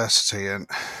of adversity, and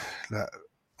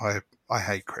I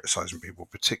hate criticising people,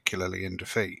 particularly in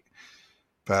defeat.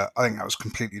 But I think that was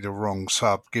completely the wrong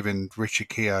sub, giving Richie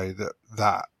Keogh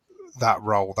that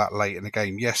role that late in the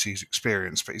game. Yes, he's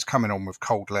experienced, but he's coming on with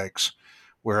cold legs.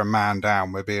 We're a man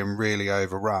down. We're being really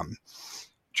overrun.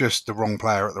 Just the wrong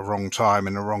player at the wrong time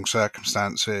in the wrong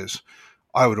circumstances.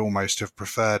 I would almost have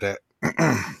preferred it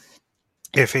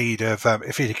if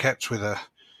he'd kept with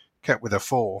a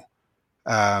 4,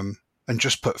 and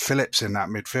just put Phillips in that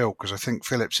midfield, because I think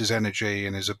Phillips' energy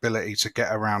and his ability to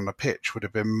get around the pitch would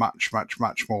have been much, much,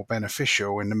 much more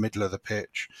beneficial in the middle of the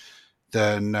pitch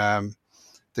than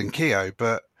Keogh.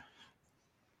 But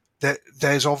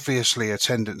there's obviously a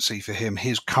tendency for him.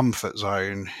 His comfort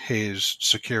zone, his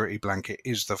security blanket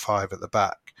is the 5 at the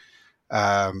back.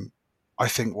 I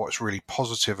think what's really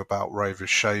positive about Rovers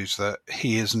shows that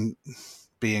he isn't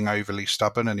being overly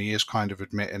stubborn, and he is kind of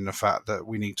admitting the fact that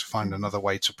we need to find another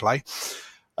way to play.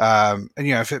 And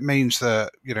if it means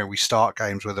that we start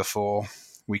games with a 4,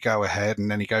 we go ahead,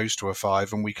 and then he goes to a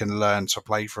 5, and we can learn to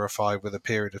play for a 5 with a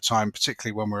period of time,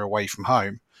 particularly when we're away from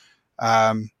home,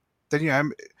 then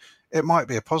it might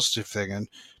be a positive thing. And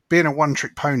being a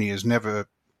one-trick pony is never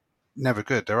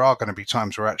good. There are going to be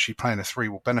times where actually playing a 3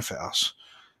 will benefit us.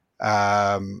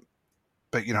 But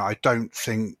I don't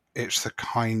think it's the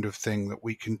kind of thing that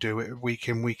we can do it week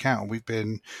in, week out. And we've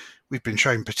been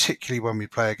shown, particularly when we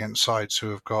play against sides who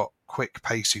have got quick,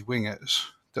 pacey wingers,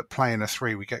 that playing a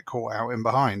 3, we get caught out in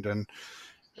behind. And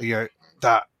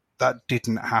that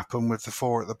didn't happen with the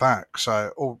 4 at the back.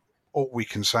 So all we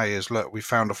can say is, look, we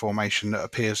found a formation that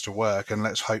appears to work, and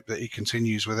let's hope that he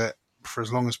continues with it for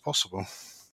as long as possible.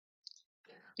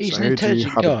 He's an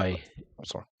intelligent guy.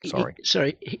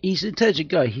 Sorry. He's an intelligent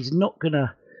guy. He's not going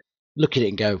to look at it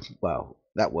and go, well,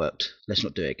 that worked, let's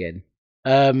not do it again.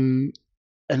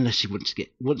 Unless he wants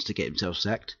to get himself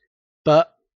sacked.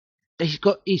 But he's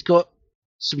got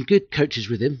some good coaches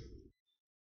with him.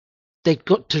 They've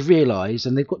got to realise,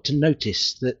 and they've got to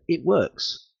notice that it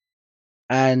works.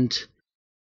 And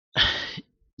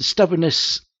the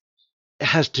stubbornness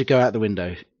has to go out the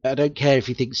window. I don't care if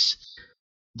he thinks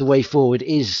the way forward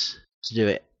is to do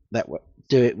it that way,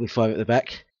 do it with 5 at the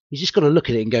back. You just got to look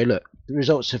at it and go, look, the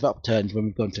results have upturned when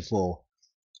we've gone to 4,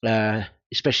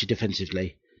 especially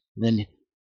defensively. And then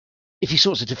if he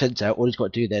sorts the defence out, all he's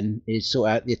got to do then is sort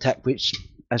out the attack, which,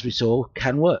 as we saw,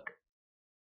 can work.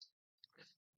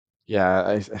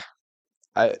 Yeah,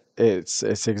 it's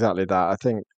exactly that. I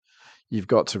think you've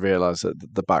got to realise that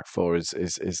the back four is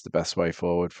the best way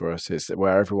forward for us. It's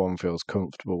where everyone feels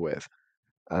comfortable with.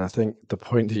 And I think the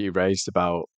point that you raised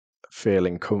about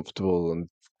feeling comfortable and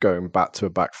going back to a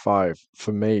back five,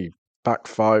 for me, back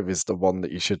five is the one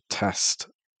that you should test.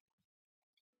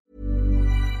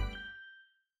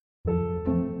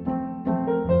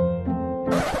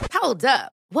 Hold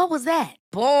up. What was that?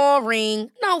 Boring.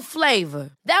 No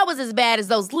flavor. That was as bad as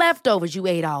those leftovers you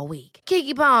ate all week.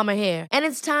 Keke Palmer here, and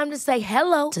it's time to say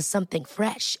hello to something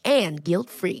fresh and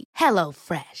guilt-free. Hello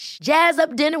Fresh. Jazz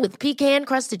up dinner with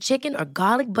pecan-crusted chicken or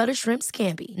garlic butter shrimp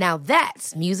scampi. Now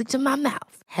that's music to my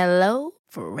mouth. Hello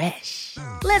Fresh.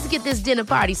 Let's get this dinner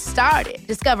party started.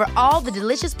 Discover all the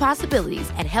delicious possibilities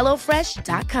at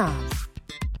hellofresh.com.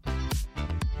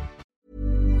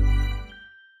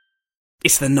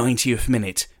 It's the 90th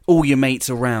minute. All your mates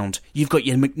around. You've got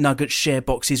your McNugget share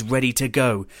boxes ready to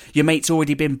go. Your mate's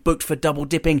already been booked for double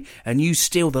dipping and you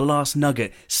steal the last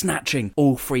nugget, snatching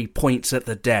all 3 points at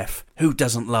the death. Who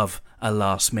doesn't love a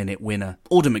last minute winner?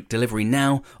 Order McDelivery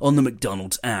now on the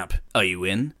McDonald's app. Are you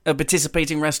in? At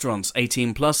participating restaurants,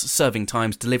 18 plus, serving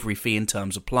times, delivery fee and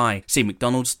terms apply. See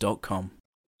mcdonalds.com.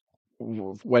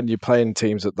 When you're playing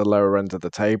teams at the lower end of the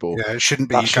table. Yeah, it shouldn't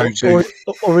be That's your what-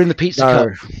 go-to. Or in the Pizza Cup.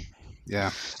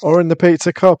 Yeah. Or in the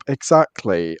Pizza Cup,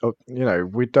 exactly.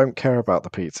 We don't care about the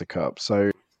Pizza Cup.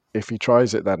 So if he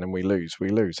tries it then and we lose, we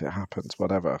lose. It happens,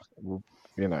 whatever.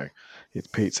 It's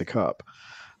Pizza Cup.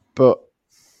 But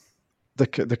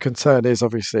the concern is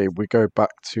obviously we go back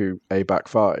to a back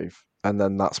five, and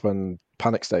then that's when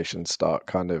panic stations start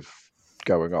kind of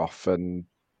going off, and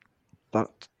that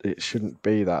it shouldn't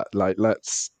be that. Like,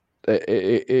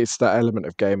 it's that element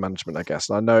of game management, I guess.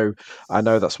 And I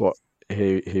know that's what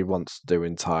he wants to do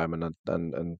in time and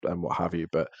what have you,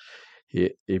 but he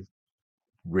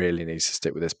really needs to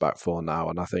stick with this back four now,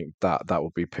 and I think that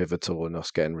will be pivotal in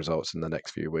us getting results in the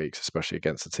next few weeks, especially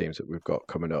against the teams that we've got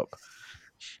coming up.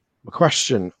 A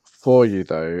question for you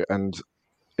though, and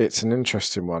it's an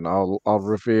interesting one. I'll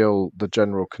reveal the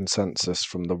general consensus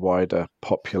from the wider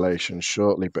population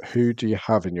shortly, but who do you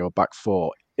have in your back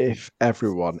four? If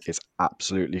everyone is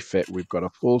absolutely fit, we've got a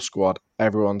full squad,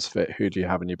 everyone's fit, who do you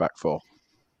have in your back four?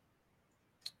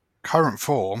 Current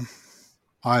form,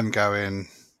 I'm going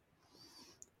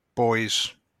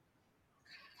Boys,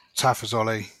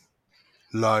 Tafazolli,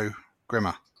 Lowe,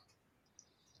 Grimmer.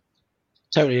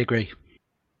 Totally agree.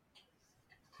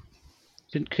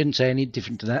 Couldn't say any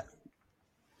different to that.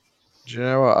 Do you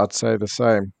know what? I'd say the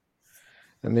same.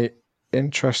 And the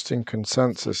interesting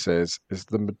consensus is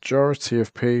the majority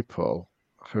of people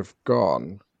have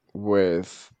gone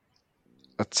with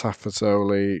a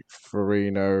Tafazoli,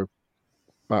 Farino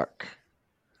back.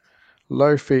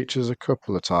 Low features a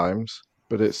couple of times,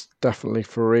 but it's definitely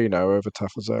Farino over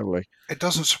Tafazoli. It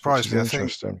doesn't surprise me.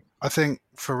 I think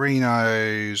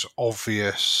Farino's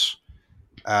obvious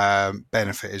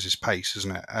benefit is his pace,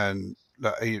 isn't it? And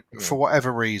for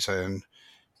whatever reason,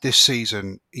 this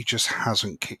season he just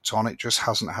hasn't kicked on. It just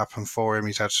hasn't happened for him.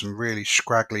 He's had some really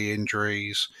scraggly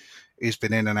injuries. He's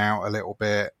been in and out a little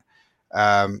bit.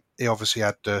 He obviously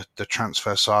had the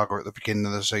transfer saga at the beginning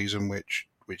of the season, which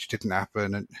didn't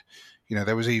happen. And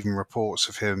there was even reports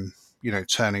of him,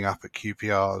 turning up at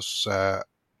QPR's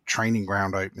training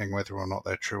ground opening. Whether or not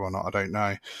they're true or not, I don't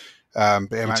know.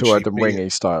 But him actually the wingy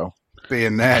style.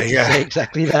 Being there, yeah,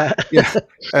 exactly that. Yeah,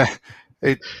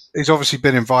 he's obviously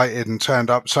been invited and turned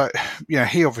up. So,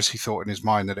 he obviously thought in his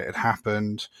mind that it had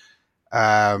happened.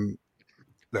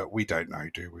 Look, we don't know,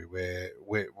 do we?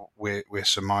 We're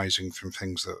surmising from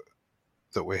things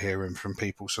that we're hearing from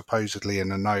people supposedly in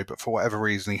the know. But for whatever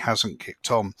reason, he hasn't kicked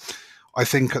on. I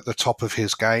think at the top of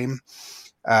his game,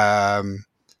 I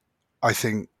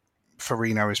think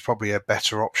Farino is probably a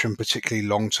better option, particularly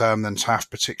long term than Taf,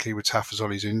 particularly with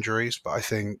Tafazoli's injuries. But I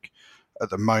think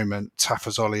at the moment,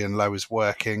 Tafazoli and Lowe is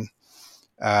working.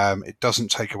 It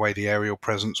doesn't take away the aerial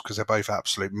presence because they're both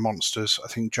absolute monsters. I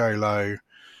think Joe Lowe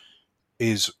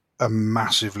is a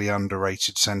massively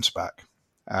underrated centre back,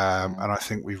 and I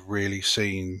think we've really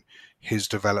seen his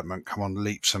development come on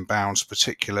leaps and bounds,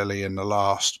 particularly in the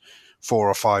last 4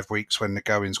 or 5 weeks when the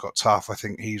goings got tough. I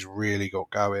think he's really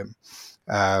got going.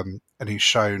 And he's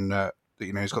shown that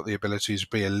he's got the ability to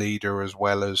be a leader as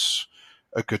well as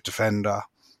a good defender.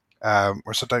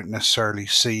 Whereas I don't necessarily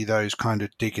see those kind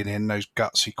of digging in, those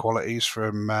gutsy qualities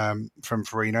from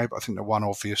Firmino. But I think the one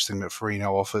obvious thing that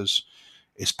Firmino offers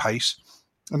is pace.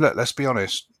 And look, let's be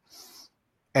honest,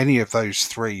 any of those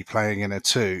three playing in a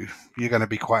 2, you're going to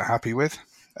be quite happy with.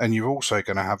 And you're also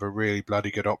going to have a really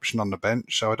bloody good option on the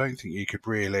bench. So I don't think you could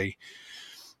really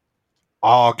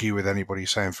argue with anybody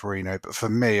saying Firmino. But for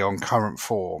me, on current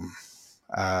form,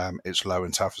 it's Lowe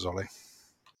and Tafazolli.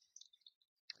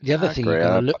 The other thing you've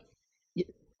got to look...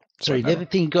 Sorry, the other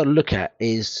thing you've got to look at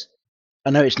is, I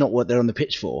know it's not what they're on the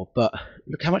pitch for, but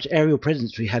look how much aerial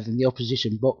presence we have in the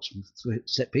opposition box for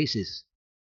set pieces.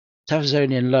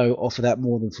 Tafazolli and Lowe offer that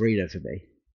more than Firmino for me,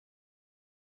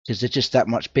 because they're just that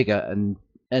much bigger.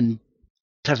 And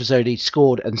Tafazolli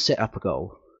scored and set up a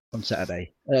goal on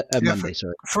Monday.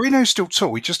 Sorry, Firmino's still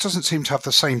tall. He just doesn't seem to have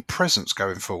the same presence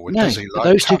going forward, no, does he? Like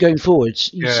those two going forwards,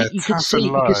 you can see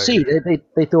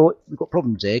they thought we've got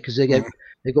problems here because they've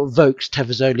got Vokes,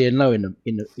 Tafazolli, and Lowe in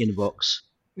the box.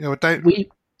 You know, the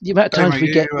amount of times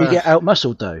we get out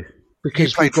muscled though,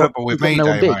 because you played football with me,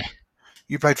 Damo.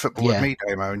 You played football with me,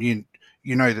 Damo, and you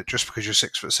know that just because you're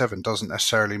 6'7" doesn't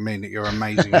necessarily mean that you're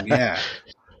amazing in the air.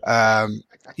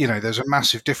 You know, there's a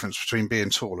massive difference between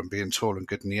being tall and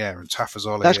good in the air. And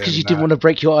Tafazolli, that's because you didn't want to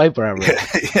break your eyebrow. Right?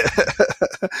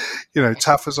 You know,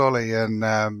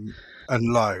 Tafazolli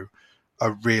and Lowe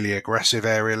are really aggressive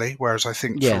aerially, whereas I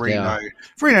think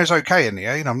Firmino's okay in the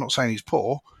air. You know, I'm not saying he's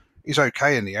poor. He's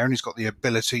okay in the air, and he's got the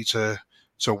ability to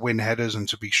win headers and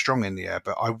to be strong in the air.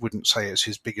 But I wouldn't say it's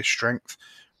his biggest strength.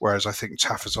 Whereas I think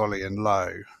Tafazolli and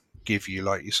Lowe give you,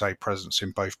 like you say, presence in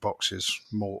both boxes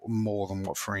more than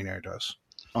what Firmino does.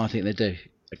 I think they do.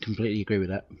 I completely agree with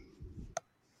that.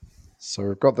 So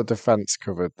we've got the defence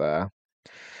covered there.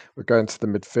 We're going to the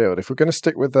midfield. If we're going to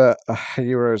stick with a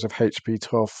Heroes of HP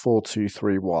 12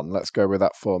 4-2-3-1, let's go with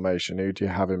that formation. Who do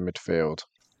you have in midfield?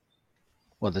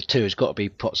 Well, the 2 has got to be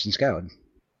Potts and Scowen.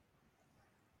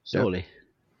 Surely.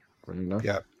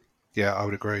 Yeah, I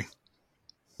would agree.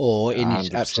 Or in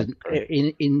his absence,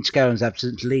 in Scowen's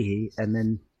absence, Leahy, and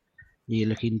then you're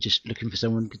looking for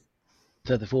someone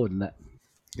further forward than that.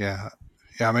 Yeah.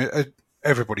 I mean,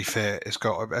 everybody fit.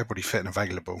 Everybody fit and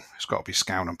available. It's got to be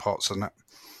Scowen and Potts, hasn't it?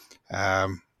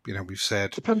 You know, we've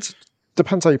said depends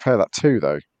how you play that too,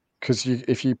 though, because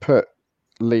if you put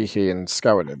Leahy and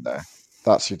Scowen in there,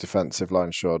 that's your defensive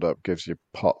line shored up, gives you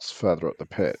Potts further up the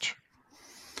pitch.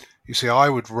 You see, I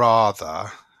would rather,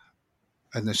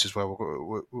 and this is where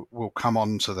we'll come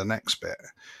on to the next bit,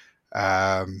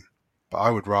 but I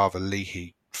would rather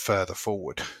Leahy further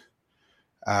forward.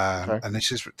 And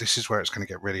this is where it's going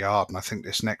to get really hard. And I think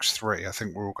this next 3, I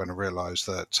think we're all going to realise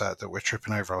that we're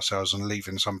tripping over ourselves and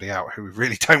leaving somebody out who we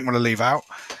really don't want to leave out.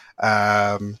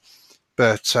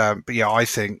 But yeah, I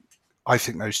think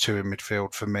those 2 in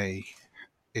midfield for me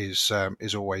is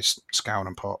always Scowen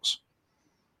and Potts.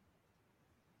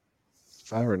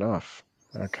 Fair enough.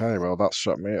 Okay, well that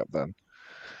shut me up then.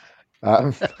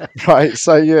 Right,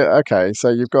 so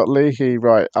you've got Leahy,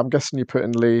 right. I'm guessing you're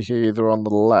putting Leahy either on the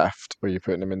left or you're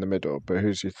putting him in the middle, but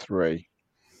who's your 3?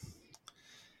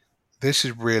 This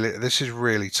is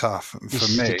really tough for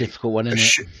this me. Is a difficult one,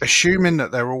 isn't it? Assuming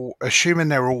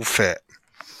they're all fit,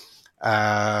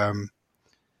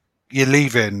 you're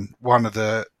leaving one of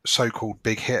the so-called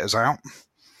big hitters out.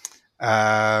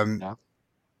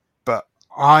 But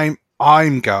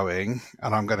I'm going,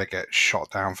 and I'm going to get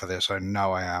shot down for this. I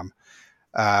know I am.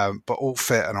 But all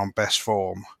fit and on best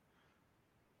form,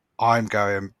 I'm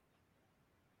going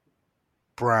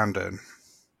Brandon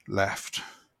left,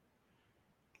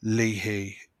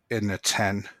 Leahy in the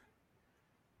 10,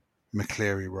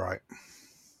 McCleary right,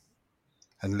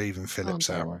 and leaving Phillips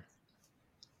out.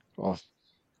 Oh.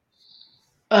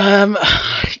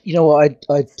 You know what?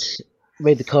 I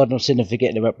made the cardinal sin of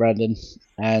forgetting about Brandon,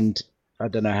 and I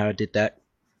don't know how I did that.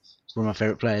 It's one of my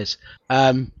favourite players.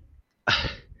 I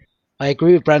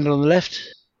agree with Brandon on the left,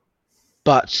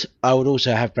 but I would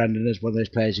also have Brandon as one of those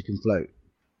players who can float.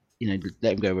 You know,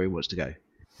 let him go where he wants to go.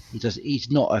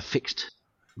 He's not a fixed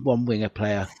one winger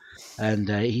player, and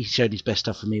he's shown his best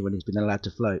stuff for me when he's been allowed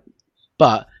to float.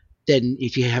 But then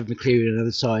if you have McCleary on the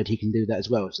other side, he can do that as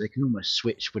well. So they can almost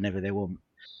switch whenever they want.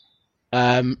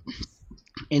 In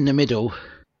the middle,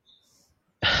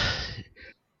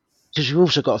 because we've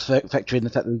also got to factor in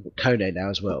the fact that we've got Kone now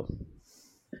as well.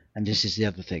 And this is the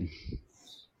other thing.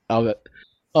 Are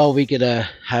we going to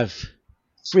have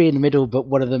 3 in the middle, but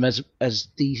one of them as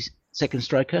the second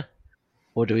striker?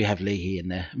 Or do we have Leahy in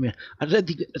there? I mean, I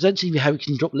don't see how we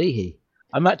can drop Leahy.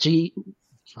 I'm actually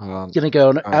going to go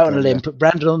out on a limb, put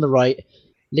Brandon on the right,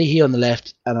 Leahy on the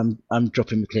left, and I'm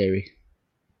dropping McCleary.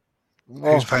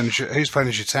 Who's playing as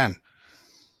your 10?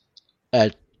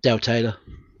 Del Taylor.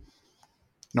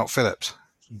 Not Phillips.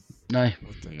 No.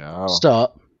 No.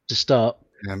 Start.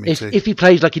 Yeah, me too. If he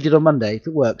plays like he did on Monday, if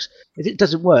it works. If it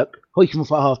doesn't work, hoik him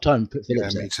off at half time and put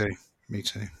Phillips Yeah, in. me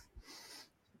too.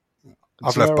 Do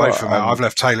I've you left know both what? of them out. I've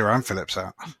left Taylor and Phillips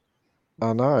out.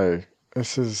 I know.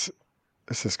 This is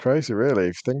crazy, really,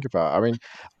 if you think about it. I mean,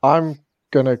 I'm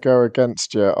gonna go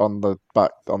against you on the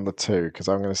two because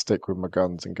I'm gonna stick with my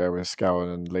guns and go with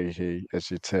Scowen and Leahy as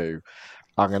your two.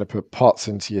 I'm gonna put Potts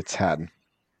into your 10,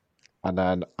 and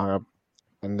then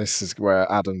and this is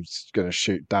where Adam's gonna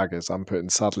shoot daggers. I'm putting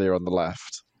Sadlier on the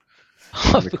left.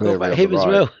 I forgot about him as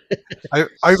well.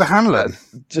 Over Hanlon.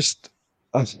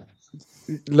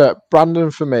 Look, Brandon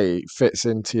for me fits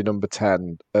into your number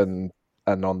 10 and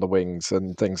on the wings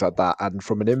and things like that. And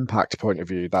from an impact point of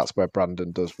view, that's where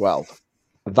Brandon does well.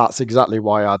 That's exactly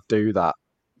why I'd do that.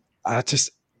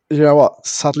 You know what?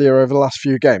 Sadly, over the last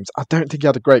few games, I don't think he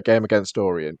had a great game against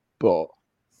Orient, but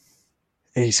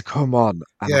he's come on.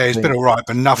 Yeah, he's been all right,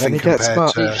 but nothing compared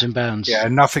to leaps and bounds. Yeah,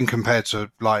 nothing compared to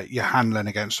like your Hanlon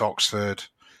against Oxford.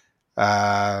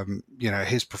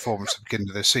 His performance at the beginning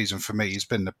of this season for me, he's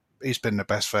been the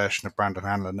best version of Brandon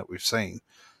Hanlon that we've seen.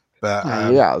 But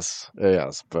he has.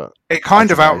 But it kind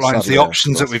of outlines the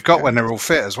options that we've got when they're all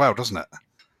fit as well, doesn't it?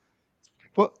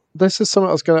 Well, this is something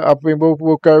I was going to. I mean,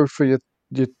 we'll go for your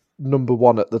number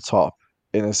one at the top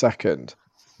in a second.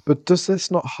 But does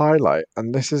this not highlight?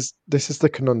 And this is the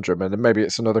conundrum, and maybe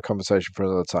it's another conversation for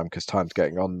another time because time's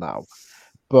getting on now.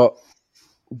 But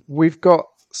we've got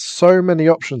so many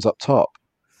options up top,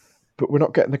 but we're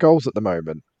not getting the goals at the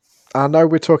moment. I know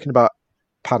we're talking about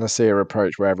panacea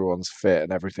approach where everyone's fit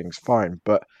and everything's fine,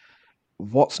 but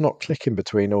what's not clicking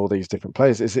between all these different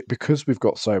players? Is it because we've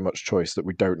got so much choice that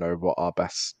we don't know what our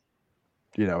best,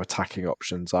 attacking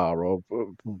options are, or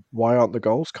why aren't the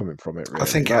goals coming from it? Really? I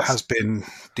think it has been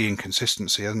the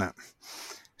inconsistency, hasn't it?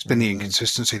 It's been the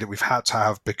inconsistency that we've had to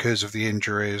have because of the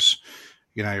injuries.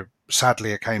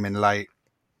 Sadly, it came in late,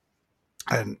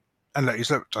 and look, he's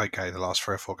looked okay the last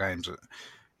 3 or 4 games.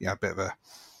 A bit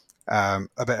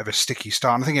of a sticky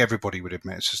start. And I think everybody would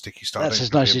admit it's a sticky start. That's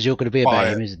as nice as you're going to be about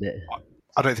him, isn't it?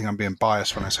 I don't think I'm being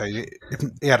biased when I say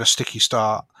he had a sticky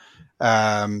start.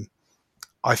 I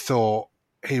thought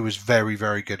he was very,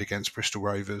 very good against Bristol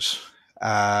Rovers.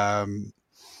 I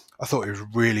thought he was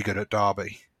really good at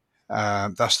Derby.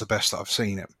 That's the best that I've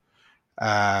seen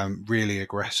him. Really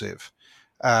aggressive.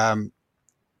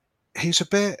 He's a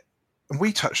bit, and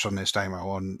we touched on this, Damo,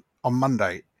 on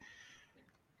Monday.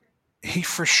 He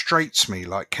frustrates me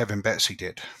like Kevin Betsy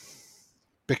did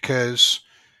because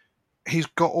he's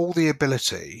got all the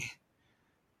ability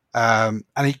and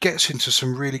he gets into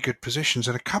some really good positions.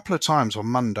 And a couple of times on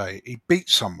Monday, he beat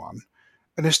someone.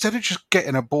 And instead of just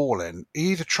getting a ball in,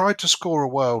 he either tried to score a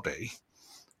worldie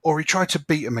or he tried to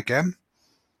beat him again.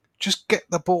 Just get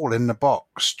the ball in the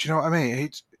box. Do you know what I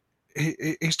mean?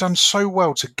 He's done so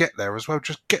well to get there as well.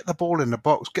 Just get the ball in the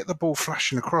box, get the ball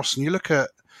flashing across. And you look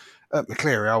at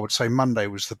McCleary, I would say Monday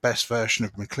was the best version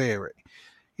of McCleary.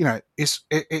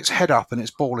 It's head up and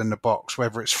it's ball in the box,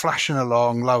 whether it's flashing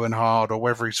along low and hard or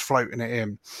whether he's floating it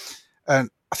in. And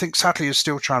I think Sadly is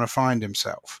still trying to find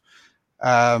himself.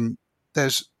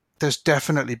 There's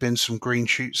definitely been some green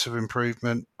shoots of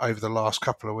improvement over the last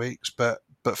couple of weeks, but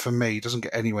for me, he doesn't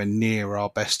get anywhere near our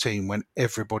best team when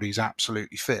everybody's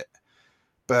absolutely fit.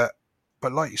 But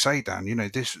like you say, Dan,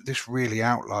 this really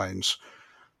outlines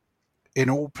in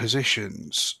all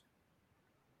positions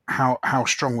how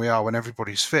strong we are when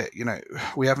everybody's fit.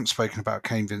 We haven't spoken about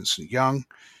Kane Vincent-Young.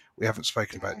 We haven't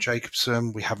spoken about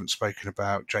Jacobson. We haven't spoken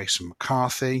about Jason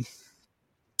McCarthy.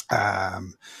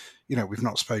 We've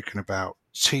not spoken about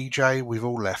TJ. We've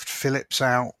all left Phillips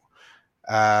out.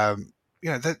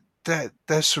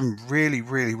 There's some really,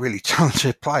 really, really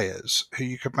talented players who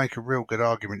you could make a real good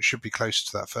argument should be closer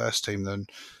to that first team than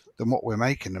what we're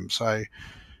making them. So,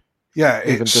 yeah,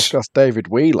 even discuss David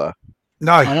Wheeler.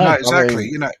 No,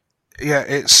 exactly.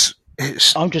 It's.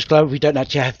 I'm just glad we don't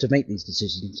actually have to make these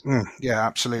decisions. Yeah,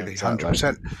 absolutely, Exactly.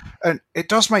 100%. And it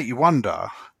does make you wonder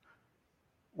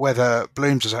whether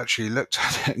Blooms has actually looked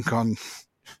at it and gone,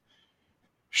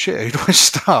 shit, who do I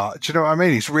start? Do you know what I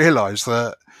mean? He's realised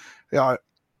that.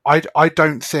 I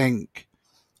don't think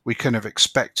we can have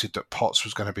expected that Potts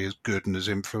was going to be as good and as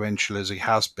influential as he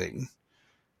has been.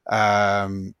 I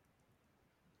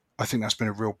think that's been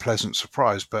a real pleasant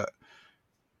surprise, but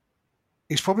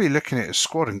he's probably looking at his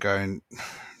squad and going,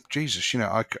 Jesus,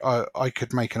 I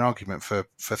could make an argument for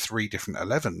 3 different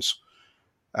 11s.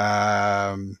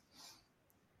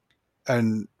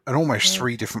 And almost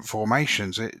 3 different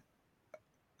formations.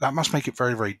 That must make it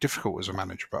very, very difficult as a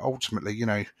manager, but ultimately,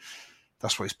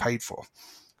 that's what he's paid for.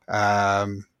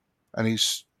 And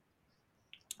he's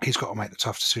got to make the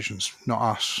tough decisions, not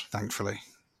us, thankfully.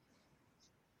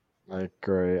 I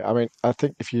agree. I mean, I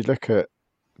think if you look at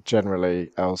generally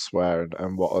elsewhere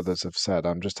and what others have said,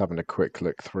 I'm just having a quick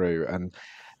look through, and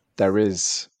there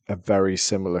is a very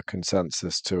similar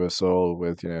consensus to us all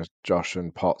with, Josh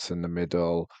and Potts in the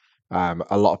middle. A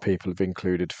lot of people have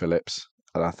included Phillips,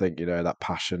 and I think, that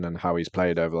passion and how he's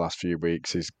played over the last few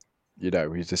weeks, he's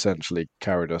essentially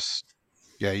carried us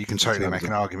Yeah, you can in totally terms make of.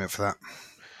 an argument for that.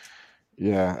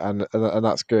 Yeah, and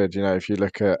that's good. If you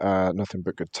look at Nothing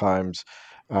But Good Times,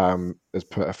 has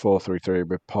put a 4-3-3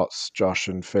 with Potts, Josh,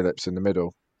 and Phillips in the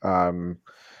middle,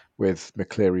 with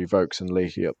McCleary, Vokes, and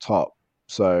Leahy up top.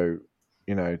 So,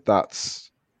 that's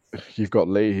you've got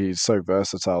Lee. He's so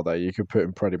versatile there. You could put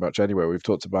him pretty much anywhere. We've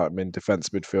talked about him in defence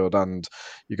midfield, and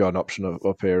you got an option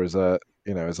up here as a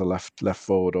left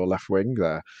forward or left wing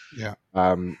there. Yeah.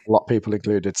 A lot of people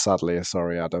included Sadlier.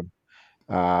 Sorry, Adam.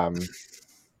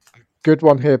 Good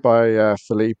one here by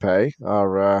Felipe,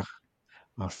 our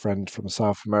friend from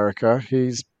South America.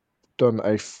 He's done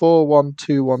a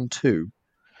 4-1-2-1-2.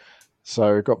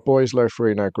 So we've got Boyslow,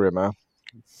 Farino, Grimmer.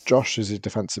 Josh is your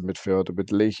defensive midfielder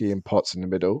with Leahy and Potts in the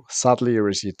middle. Sadlier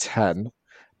is your 10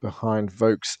 behind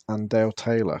Vokes and Dale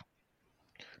Taylor.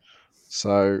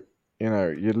 So,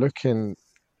 you're looking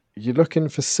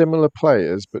for similar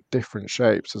players but different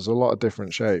shapes. There's a lot of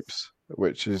different shapes,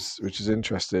 which is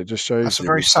interesting. It just shows That's a you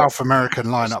very South American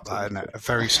lineup, that, isn't it? A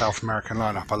very South American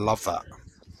lineup. I love that.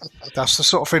 That's the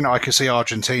sort of thing that I could see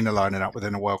Argentina lining up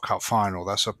within a World Cup final.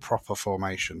 That's a proper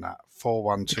formation, that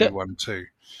 4-1-2-1-2.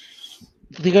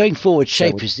 The going forward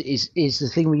shape is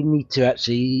the thing we need to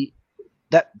actually.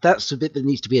 That's the bit that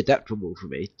needs to be adaptable for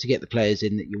me to get the players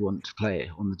in that you want to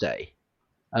play on the day.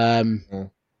 You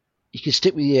can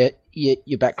stick with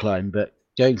your back line, but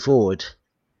going forward,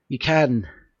 you can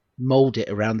mould it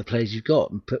around the players you've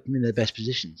got and put them in their best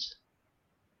positions.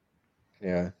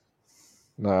 Yeah.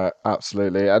 No,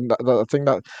 absolutely. And I think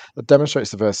that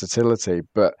demonstrates the versatility,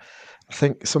 but I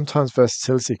think sometimes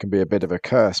versatility can be a bit of a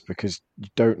curse because you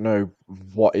don't know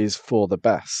what is for the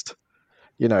best.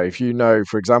 If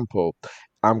for example,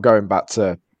 I'm going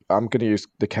to use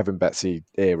the Kevin Betsy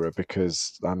era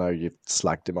because I know you've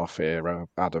slagged him off here,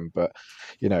 Adam, but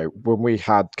when we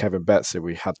had Kevin Betsy,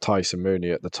 we had Tyson Mooney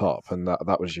at the top, and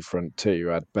that was your front two. You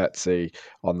had Betsy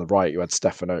on the right, you had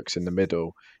Stefan Oakes in the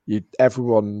middle.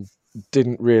 Everyone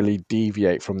didn't really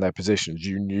deviate from their positions.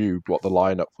 You knew what the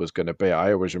lineup was going to be.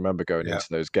 I always remember going into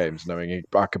those games knowing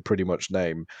I could pretty much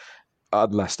name,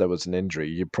 unless there was an injury,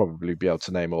 you'd probably be able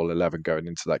to name all 11 going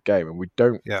into that game. And we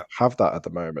don't have that at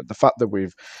the moment. The fact that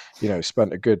we've,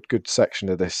 spent a good section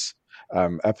of this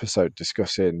episode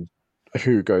discussing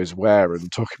who goes where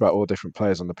and talking about all different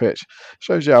players on the pitch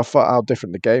shows you how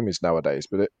different the game is nowadays.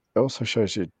 But it also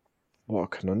shows you what a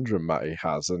conundrum Matty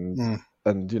has. And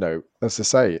as I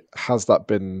say, has that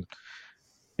been,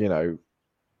 a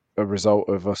result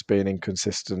of us being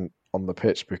inconsistent on the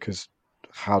pitch? Because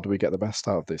how do we get the best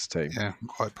out of this team? Yeah,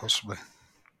 quite possibly.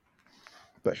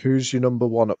 But who's your number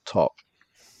one up top?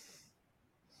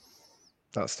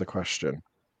 That's the question.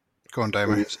 Go on,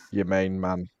 Damon. Who's your main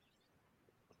man?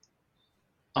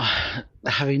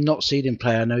 Having not seen him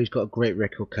play, I know he's got a great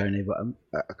record, Kone, but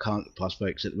I can't pass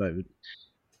Vokes at the moment.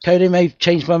 Kone may have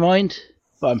changed my mind,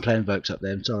 but I'm playing Vokes up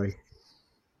there. I'm sorry.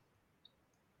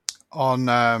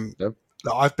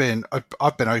 I've been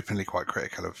openly quite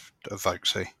critical of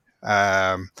Vokesy.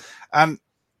 And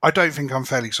I don't think I'm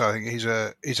fairly so. I think he's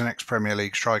an ex-Premier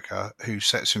League striker who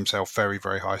sets himself very,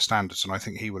 very high standards, and I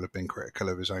think he will have been critical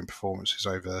of his own performances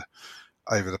over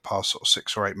the past sort of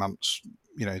 6 or 8 months,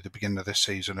 the beginning of this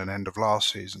season and end of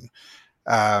last season.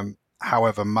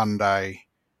 However, Monday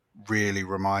really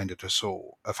reminded us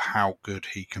all of how good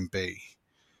he can be,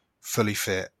 fully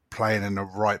fit, playing in the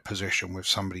right position with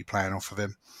somebody playing off of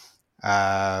him.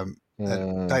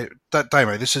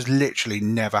 Damo, this has literally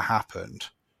never happened.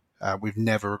 We've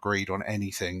never agreed on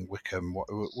anything Wickham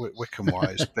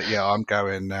wise, but yeah, I'm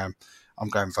going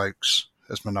Vokes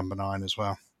as my number 9 as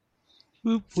well.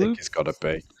 I think it's got to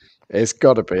be. It's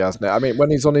got to be, hasn't it? I mean, when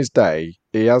he's on his day,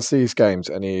 he has these games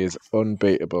and he is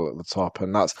unbeatable at the top,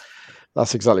 and that's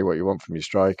exactly what you want from your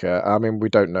striker. I mean, we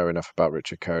don't know enough about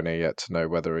Richard Kone yet to know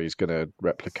whether he's going to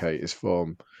replicate his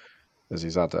form as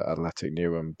he's had at Athletic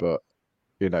Newham, but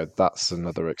that's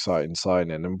another exciting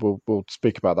signing, and we'll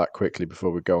speak about that quickly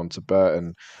before we go on to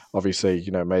Burton. Obviously,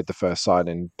 made the first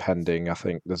signing pending. I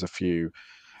think there's a few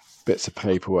bits of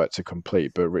paperwork to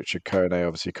complete, but Richard Kone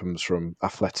obviously comes from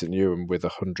Athletic Newham with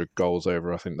 100 goals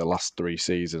over, I think, the last 3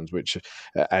 seasons, which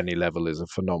at any level is a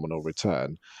phenomenal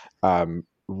return.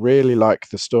 really like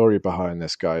the story behind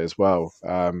this guy as well.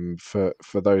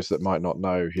 For those that might not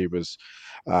know, he was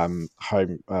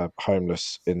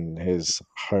homeless in his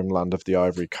homeland of the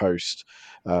Ivory Coast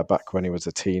back when he was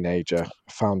a teenager.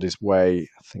 Found his way,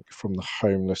 I think, from the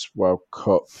Homeless World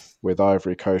Cup with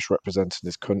Ivory Coast representing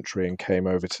his country, and came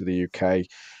over to the UK.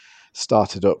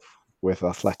 Started up with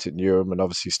Athletic Newham and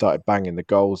obviously started banging the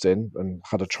goals in, and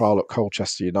had a trial at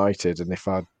Colchester United. And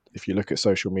if you look at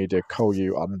social media,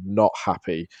 Colu are not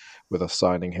happy with us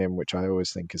signing him, which I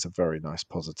always think is a very nice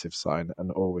positive sign,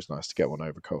 and always nice to get one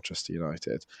over Colchester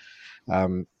United.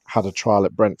 Had a trial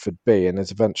at Brentford B and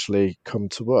has eventually come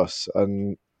to us.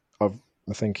 And I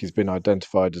think he's been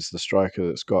identified as the striker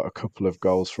that's got a couple of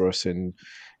goals for us in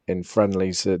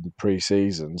friendlies in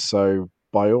pre-season. So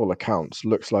by all accounts,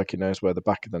 looks like he knows where the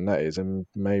back of the net is, and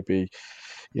maybe,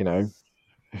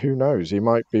 who knows? He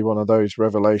might be one of those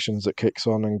revelations that kicks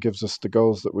on and gives us the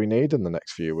goals that we need in the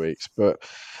next few weeks. But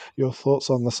your thoughts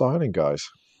on the signing, guys?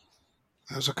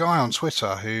 There's a guy on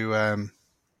Twitter who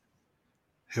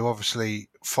obviously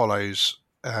follows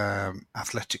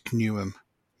Athletic Newham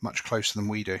much closer than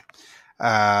we do,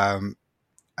 and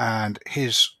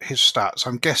his stats.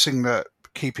 I'm guessing that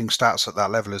keeping stats at that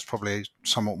level is probably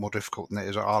somewhat more difficult than it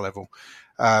is at our level.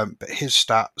 But his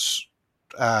stats,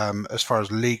 as far as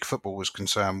league football was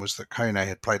concerned, was that Kone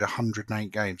had played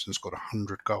 108 games and scored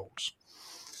 100 goals.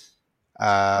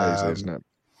 Crazy, isn't it?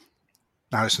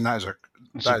 Now, listen, that is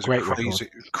a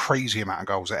crazy amount of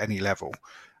goals at any level.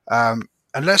 And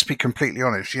let's be completely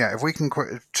honest, if we can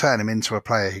turn him into a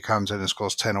player who comes in and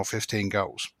scores 10 or 15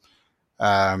 goals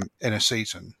in a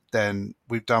season, then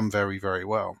we've done very, very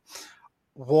well.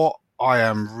 What I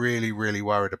am really, really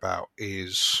worried about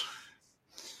is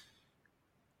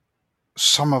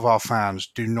some of our fans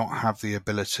do not have the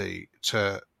ability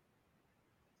to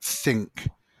think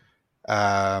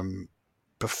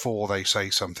before they say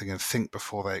something and think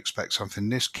before they expect something.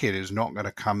 This kid is not going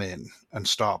to come in and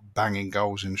start banging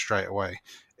goals in straight away.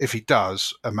 If he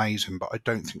does, amazing, but I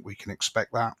don't think we can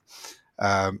expect that.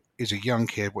 He's a young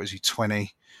kid. What is he,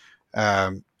 20?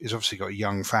 He's obviously got a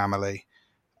young family.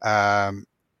 He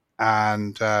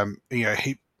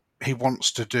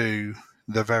wants to do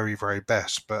the very, very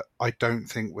best, but I don't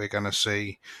think we're going to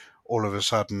see all of a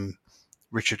sudden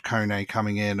Richard Kone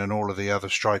coming in and all of the other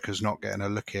strikers not getting a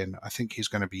look in. I think he's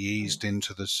going to be eased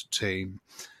into this team.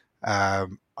 I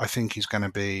think he's going to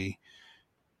be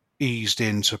eased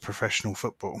into professional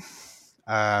football.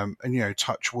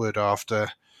 Touch wood, after,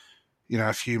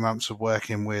 a few months of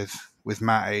working with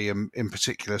Matty, and in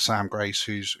particular Sam Grace,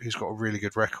 who's got a really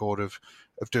good record of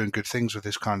doing good things with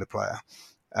this kind of player,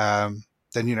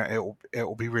 then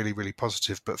it'll be really, really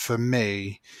positive. But for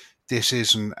me, this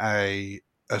isn't a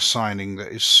signing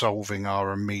that is solving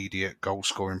our immediate goal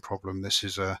scoring problem. This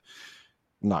is a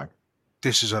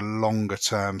longer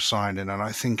term signing, and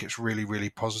I think it's really, really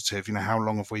positive. How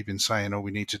long have we been saying,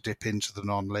 we need to dip into the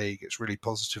non-league? It's really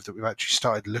positive that we've actually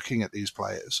started looking at these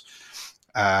players.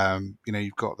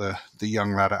 You've got the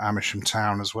young lad at Amersham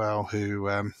Town as well, who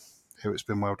it's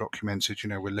been well documented.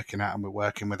 We're looking at and we're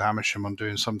working with Amersham on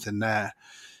doing something there.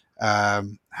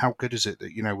 How good is it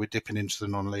that we're dipping into the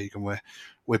non-league and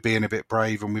we're being a bit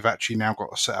brave, and we've actually now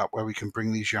got a setup where we can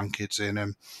bring these young kids in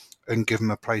and give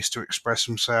them a place to express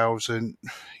themselves. And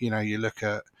you look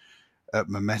at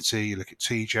Mehmeti, you look at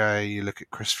TJ, you look at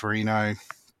Chris Farino.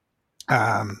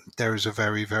 There is a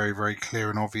very, very, very clear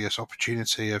and obvious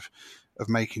opportunity of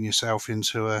making yourself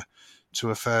into a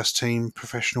first team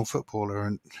professional footballer.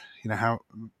 And how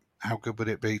good would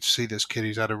it be to see this kid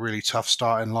who's had a really tough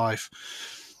start in life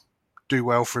do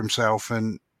well for himself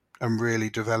and really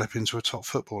develop into a top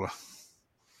footballer?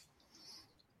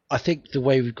 I think the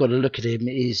way we've got to look at him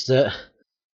is that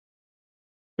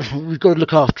we've got to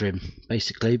look after him,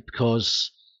 basically,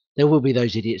 because there will be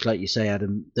those idiots, like you say,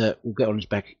 Adam, that will get on his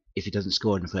back if he doesn't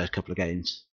score in the first couple of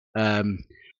games. But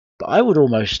I would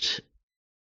almost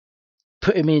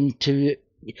put him in to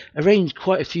arrange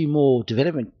quite a few more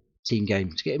development team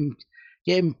games, get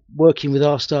him working with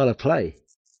our style of play.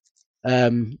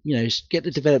 Get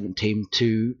the development team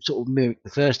to sort of mimic the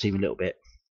first team a little bit,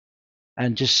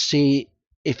 and just see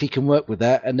if he can work with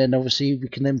that. And then obviously we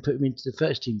can then put him into the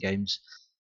first team games.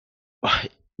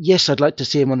 Yes, I'd like to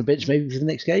see him on the bench maybe for the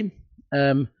next game,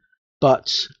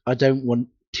 but I don't want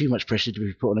too much pressure to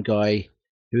be put on a guy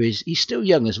he's still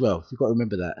young as well. You've got to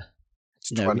remember that.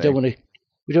 We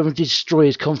don't want to destroy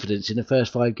his confidence in the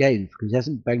first 5 games because he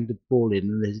hasn't banged the ball in,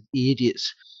 and there's the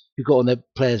idiots who got on their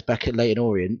players back at Leyton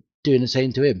Orient doing the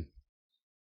same to him.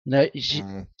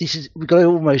 We've got to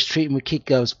almost treat him with kid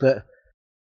gloves, but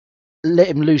let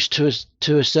him loose to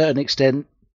a certain extent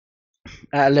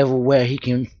at a level where he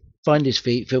can find his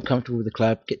feet, feel comfortable with the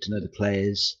club, get to know the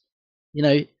players. You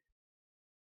know,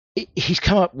 he's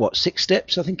come up, 6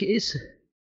 steps, I think it is.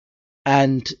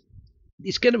 And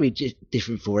it's going to be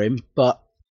different for him, but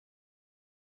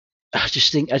I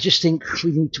just think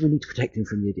we need to protect him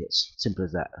from the idiots. Simple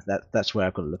as that. That's where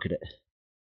I've got to look at it.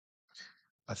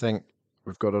 I think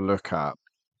we've got to look at,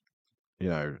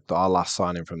 our last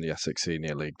signing from the Essex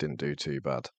Senior League didn't do too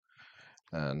bad,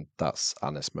 and that's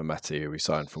Anis Mehmeti, who we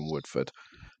signed from Woodford.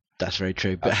 That's very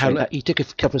true. But he took a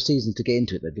couple of seasons to get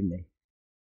into it, though, didn't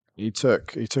he? He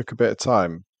took a bit of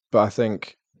time, but I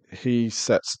think Anis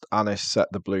set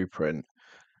the blueprint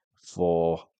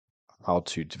for how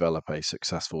to develop a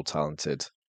successful, talented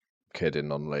kid in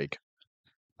non-league.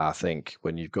 I think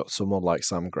when you've got someone like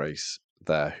Sam Grace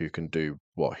there who can do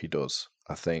what he does,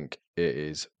 I think it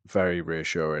is very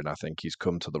reassuring. I think he's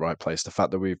come to the right place. The fact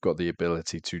that we've got the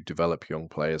ability to develop young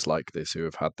players like this who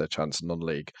have had their chance in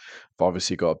non-league, have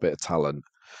obviously got a bit of talent,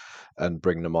 and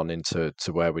bring them on into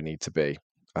where we need to be,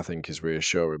 I think is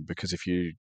reassuring. Because if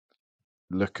you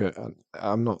look at,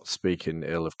 I'm not speaking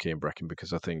ill of Cian Breckin,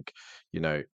 because I think,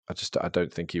 I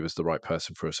don't think he was the right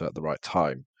person for us at the right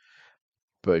time.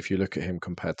 But if you look at him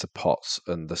compared to Potts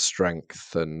and the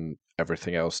strength and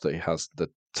everything else that he has, the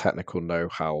technical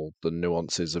know-how, the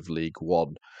nuances of League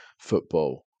One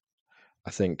football,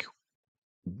 I think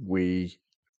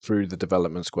through the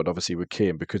development squad, obviously with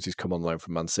Cian, because he's come on loan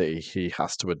from Man City, he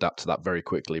has to adapt to that very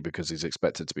quickly because he's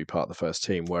expected to be part of the first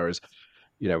team. Whereas,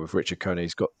 with Richard Coney,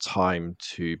 he's got time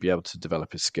to be able to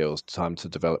develop his skills, time to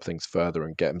develop things further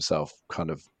and get himself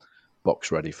kind of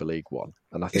box ready for League One.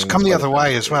 And I think it's come the other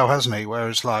way as well, hasn't he?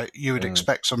 Whereas, you would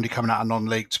expect somebody coming out of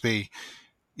non-league to be,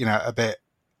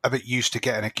 a bit used to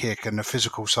getting a kick and the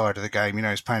physical side of the game.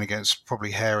 He's playing against probably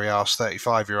hairy-ass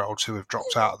 35-year-olds who have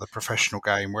dropped out of the professional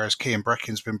game, whereas Cian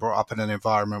Breckin's been brought up in an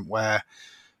environment where,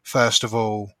 first of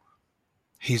all,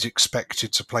 he's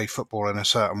expected to play football in a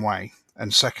certain way,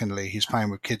 and secondly, he's playing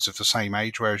with kids of the same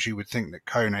age, whereas you would think that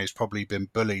Kone's probably been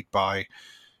bullied by,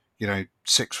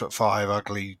 6'5",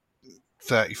 ugly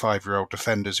 35-year-old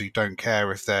defenders who don't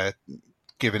care if they're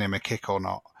giving him a kick or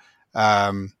not.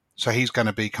 So he's going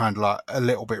to be kind of a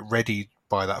little bit ready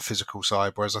by that physical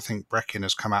side, whereas I think Breckin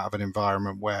has come out of an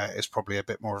environment where it's probably a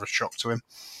bit more of a shock to him.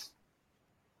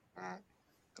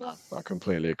 I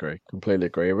completely agree.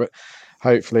 But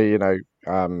hopefully,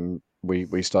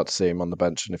 we start to see him on the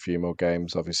bench in a few more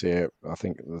games. Obviously, I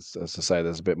think, as I say,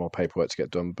 there's a bit more paperwork to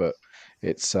get done, but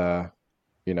it's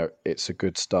it's a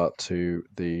good start to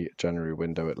the January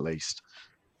window at least.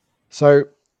 So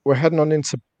we're heading on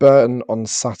into Burton on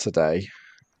Saturday.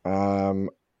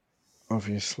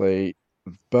 Obviously,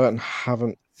 Burton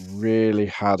haven't really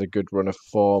had a good run of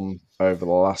form over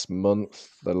the last month.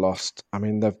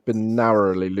 They've been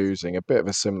narrowly losing, a bit of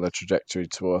a similar trajectory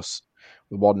to us.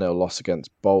 The 1-0 loss against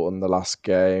Bolton the last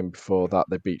game. Before that,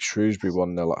 they beat Shrewsbury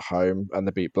 1-0 at home, and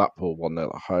they beat Blackpool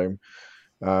 1-0 at home.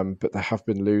 But they have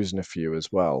been losing a few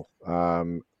as well.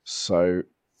 So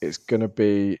it's going to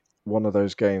be one of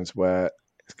those games where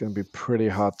it's going to be pretty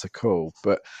hard to call.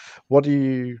 But what are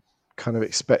you kind of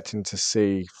expecting to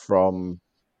see from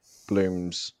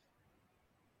Blooms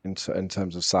in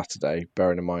terms of Saturday?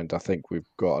 Bearing in mind, I think we've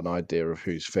got an idea of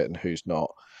who's fit and who's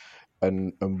not.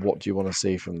 And what do you want to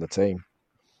see from the team?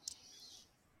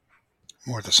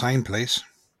 More of the same, please.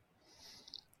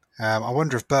 I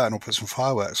wonder if Burton will put some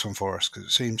fireworks on for us, because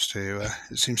it seems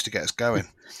to get us going.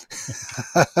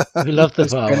 We love the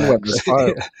fireworks.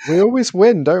 We always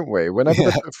win, don't we? Whenever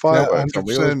they put fireworks on,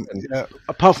 we always win. Yeah.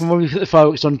 Apart from when we put the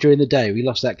fireworks on during the day, we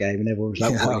lost that game, and everyone was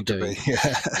like, "What are you doing?"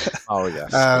 Oh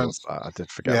yes, I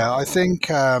did forget. Yeah, I think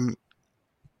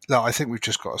we've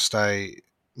just got to stay.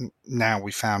 Now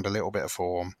we found a little bit of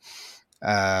form.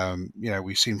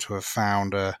 We seem to have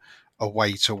found a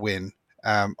way to win.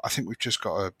 I think we've just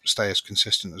got to stay as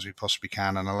consistent as we possibly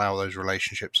can and allow those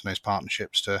relationships and those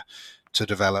partnerships to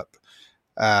develop.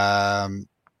 As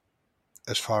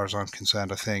far as I'm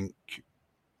concerned, I think,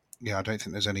 I don't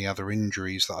think there's any other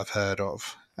injuries that I've heard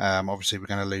of. Obviously, we're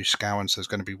going to lose Scowen, so there's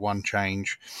going to be one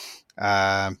change.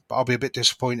 But I'll be a bit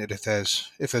disappointed if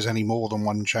there's any more than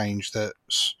one change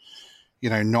that's,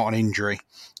 not an injury,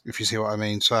 if you see what I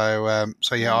mean. So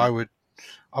yeah,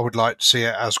 I would like to see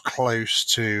it as close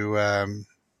to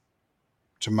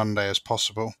Monday as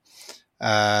possible,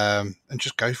 and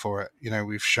just go for it.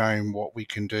 We've shown what we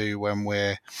can do when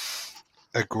we're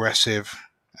aggressive,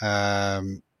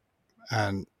 and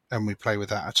we play with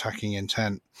that attacking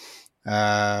intent.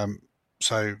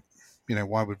 So,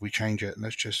 why would we change it?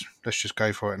 Let's just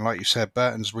go for it. And like you said,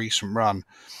 Burton's recent run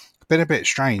been a bit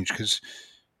strange because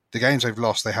the games they've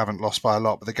lost, they haven't lost by a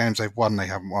lot, but the games they've won, they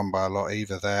haven't won by a lot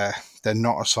either. They're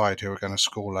not a side who are going to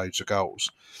score loads of goals,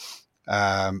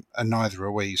 and neither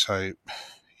are we. So,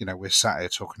 we're sat here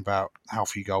talking about how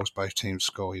few goals both teams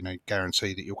score.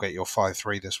 Guarantee that you'll get your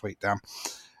 5-3 this week, Dan.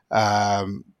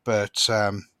 But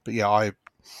yeah,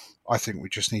 I think we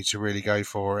just need to really go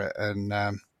for it and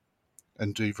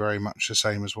do very much the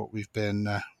same as what we've been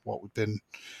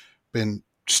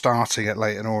starting at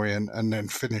Leyton Orient and then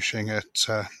finishing at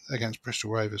against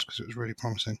Bristol Rovers, because it was really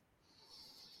promising.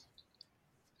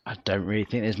 I don't really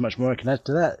think there's much more I can add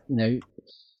to that.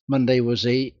 Monday was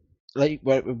like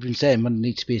what we've been saying, Monday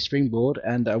needs to be a springboard,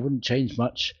 and I wouldn't change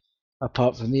much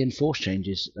apart from the enforced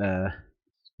changes,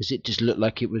 because it just looked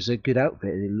like it was a good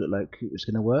outfit. It looked like it was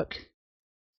going to work.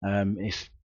 If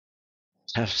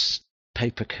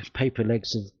paper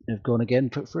legs have gone again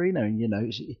for Farino,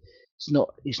 it's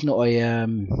not a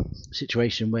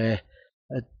situation where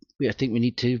I think we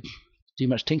need to do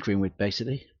much tinkering with,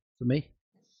 basically, for me.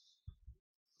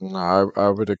 No, I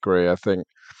would agree. I think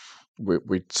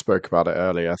we spoke about it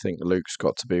earlier. I think Luke's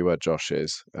got to be where Josh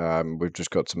is. We've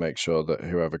just got to make sure that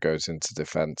whoever goes into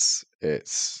defence,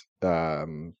 it's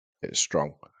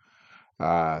strong.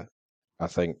 I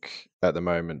think at the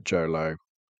moment Joe Lowe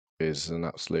is an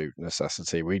absolute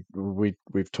necessity.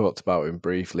 We've talked about him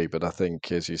briefly, but I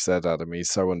think, as you said, Adam, he's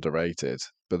so underrated.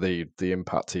 But the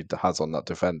impact he has on that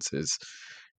defence is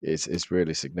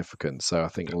really significant. So I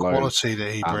think the Lowe, quality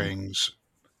that he brings.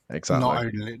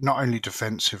 Exactly. Not only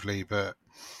defensively, but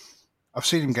I've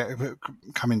seen him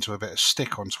come into a bit of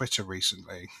stick on Twitter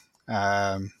recently.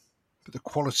 But the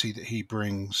quality that he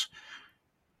brings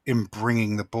in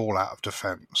bringing the ball out of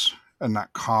defence and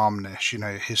that calmness,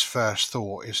 his first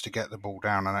thought is to get the ball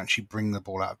down and actually bring the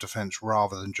ball out of defence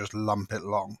rather than just lump it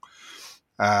long,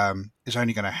 is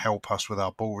only going to help us with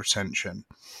our ball retention.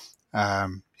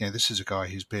 This is a guy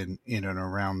who's been in and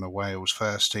around the Wales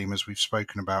first team, as we've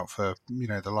spoken about, for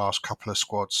the last couple of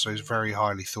squads. So he's very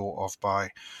highly thought of by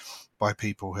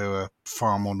people who are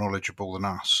far more knowledgeable than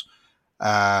us.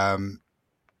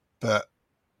 But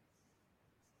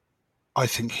I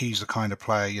think he's the kind of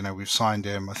player. We've signed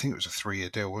him. I think it was a 3-year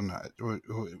deal, wasn't it?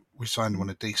 We signed him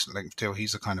on a decent length deal.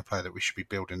 He's the kind of player that we should be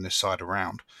building this side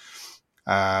around.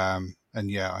 And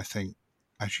yeah, I think,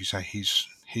 as you say,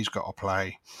 he's got to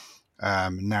play.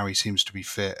 Now he seems to be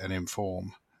fit and in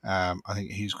form. I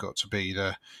think he's got to be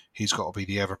the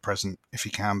ever present, if he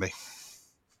can be.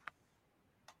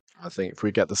 I think if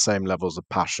we get the same levels of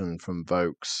passion from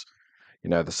Vokes,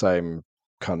 the same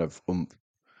kind of oomph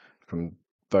from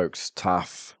Vokes,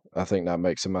 Taff, I think that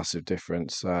makes a massive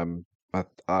difference. I'm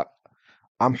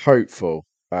hopeful.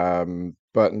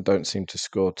 Burton don't seem to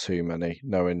score too many.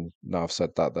 Knowing now I've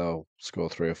said that, they'll score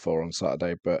 3 or 4 on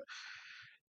Saturday, but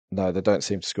no, they don't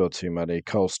seem to score too many.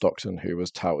 Cole Stockton, who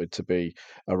was touted to be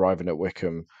arriving at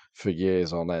Wycombe for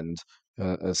years on end,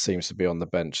 seems to be on the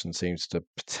bench and seems to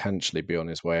potentially be on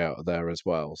his way out of there as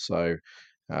well. So,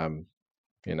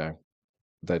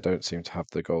 they don't seem to have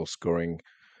the goal scoring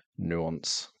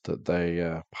nuance that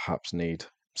they perhaps need,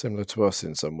 similar to us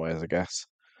in some ways, I guess.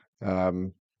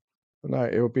 No,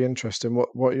 it will be interesting.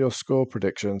 What are your score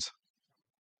predictions?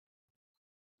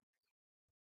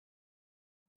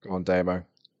 Go on, Damo.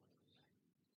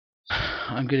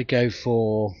 I'm going to go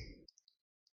for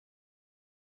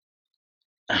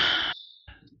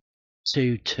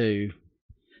 2-2.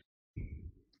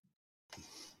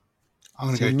 I'm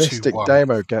going to go Mystic 2-1.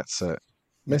 Damo gets it.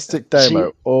 Mystic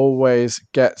Damo always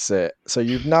gets it. So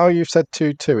you've said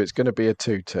 2-2. It's going to be a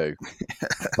 2-2.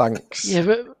 Thanks. Yeah,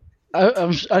 but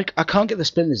I can't get the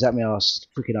splinters out my arse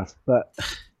quick enough. But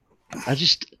I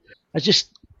just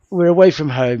we're away from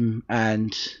home,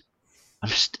 and I'm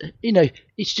just,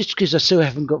 it's just because I still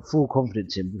haven't got full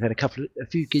confidence in. We've had a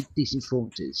few decent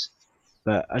performances,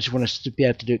 but I just want us to be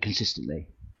able to do it consistently.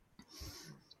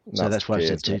 So that's why I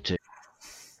said 2-2.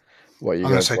 What are you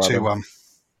I'm going to say 2-1.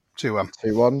 2-1.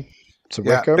 2-1 to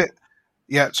Wycombe.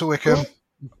 To Wycombe.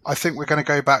 I think we're going to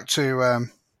go back to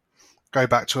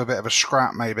a bit of a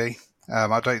scrap, maybe.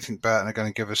 I don't think Burton are going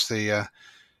to give us the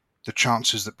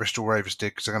chances that Bristol Rovers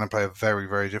did, because they're going to play a very,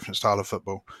 very different style of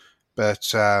football.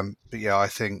 But yeah, I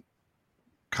think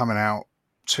coming out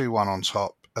 2-1 on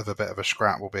top of a bit of a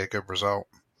scrap will be a good result,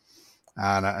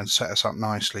 and set us up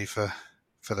nicely for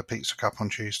the Pizza Cup on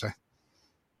Tuesday.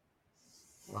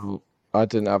 Well, I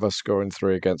didn't have a scoring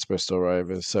 3 against Bristol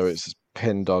Rovers, so it's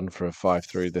pinned on for a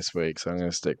 5-3 this week, so I'm going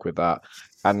to stick with that.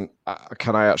 And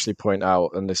can I actually point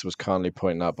out, and this was kindly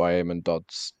pointed out by Eamon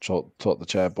Dodds, taught the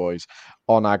chair boys,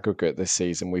 on aggregate this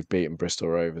season we've beaten Bristol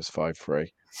Rovers 5-3.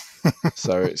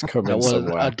 So it's coming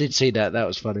somewhere. I did see that. That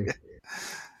was funny.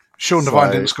 Sean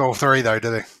Devine didn't score 3 though,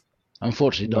 did he?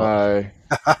 Unfortunately not. No,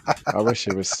 I wish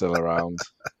he was still around.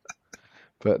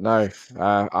 But no,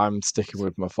 I'm sticking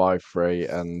with my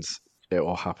 5-3 and it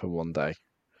will happen one day.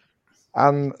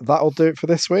 And that'll do it for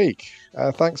this week.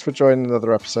 Thanks for joining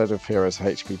another episode of Heroes of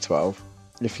HP12.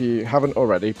 If you haven't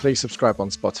already, please subscribe on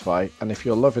Spotify. And if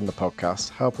you're loving the podcast,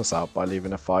 help us out by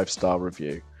leaving a 5-star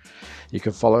review. You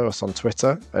can follow us on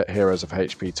Twitter at Heroes of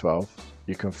HP12.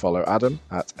 You can follow Adam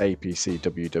at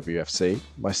APCWWFC,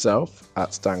 myself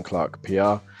at Dan Clark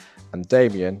PR, and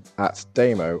Damien at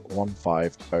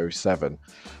Damo1507.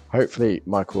 Hopefully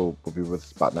Michael will be with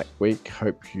us back next week.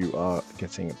 Hope you are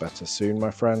getting better soon,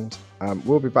 my friend.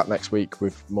 We'll be back next week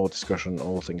with more discussion on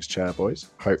all things Chairboys,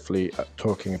 hopefully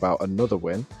talking about another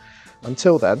win.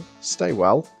 Until then, stay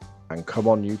well, and come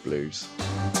on you Blues.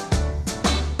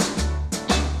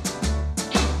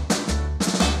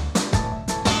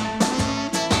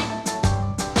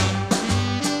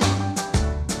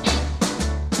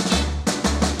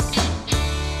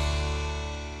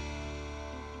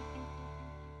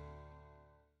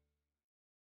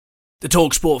 The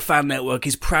TalkSport Fan Network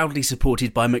is proudly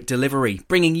supported by McDelivery,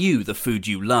 bringing you the food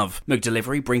you love.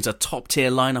 McDelivery brings a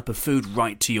top-tier lineup of food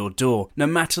right to your door. No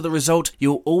matter the result,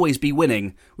 you'll always be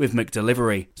winning with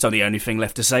McDelivery. So the only thing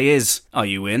left to say is, are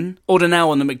you in? Order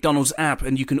now on the McDonald's app,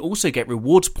 and you can also get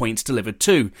rewards points delivered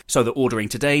too, so that ordering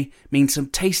today means some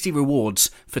tasty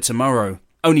rewards for tomorrow.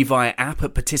 Only via app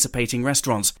at participating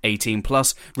restaurants. 18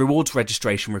 plus. Rewards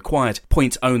registration required.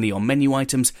 Points only on menu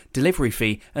items. Delivery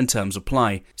fee and terms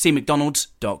apply. See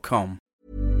mcdonalds.com.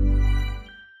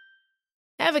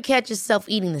 Ever catch yourself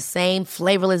eating the same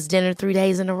flavorless dinner 3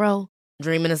 days in a row?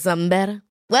 Dreaming of something better?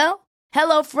 Well,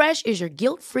 HelloFresh is your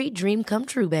guilt-free dream come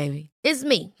true, baby. It's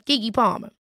me, Keke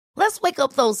Palmer. Let's wake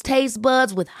up those taste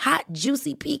buds with hot,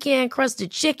 juicy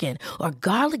pecan-crusted chicken or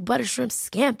garlic butter shrimp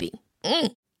scampi.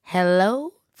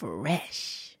 Hello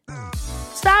Fresh.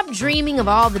 Stop dreaming of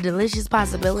all the delicious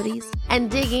possibilities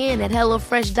and dig in at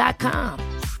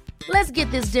HelloFresh.com. Let's get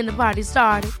this dinner party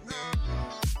started.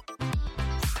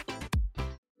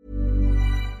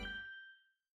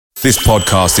 This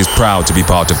podcast is proud to be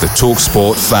part of the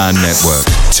TalkSport Fan Network.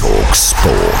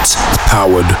 TalkSport.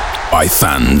 Powered by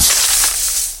fans.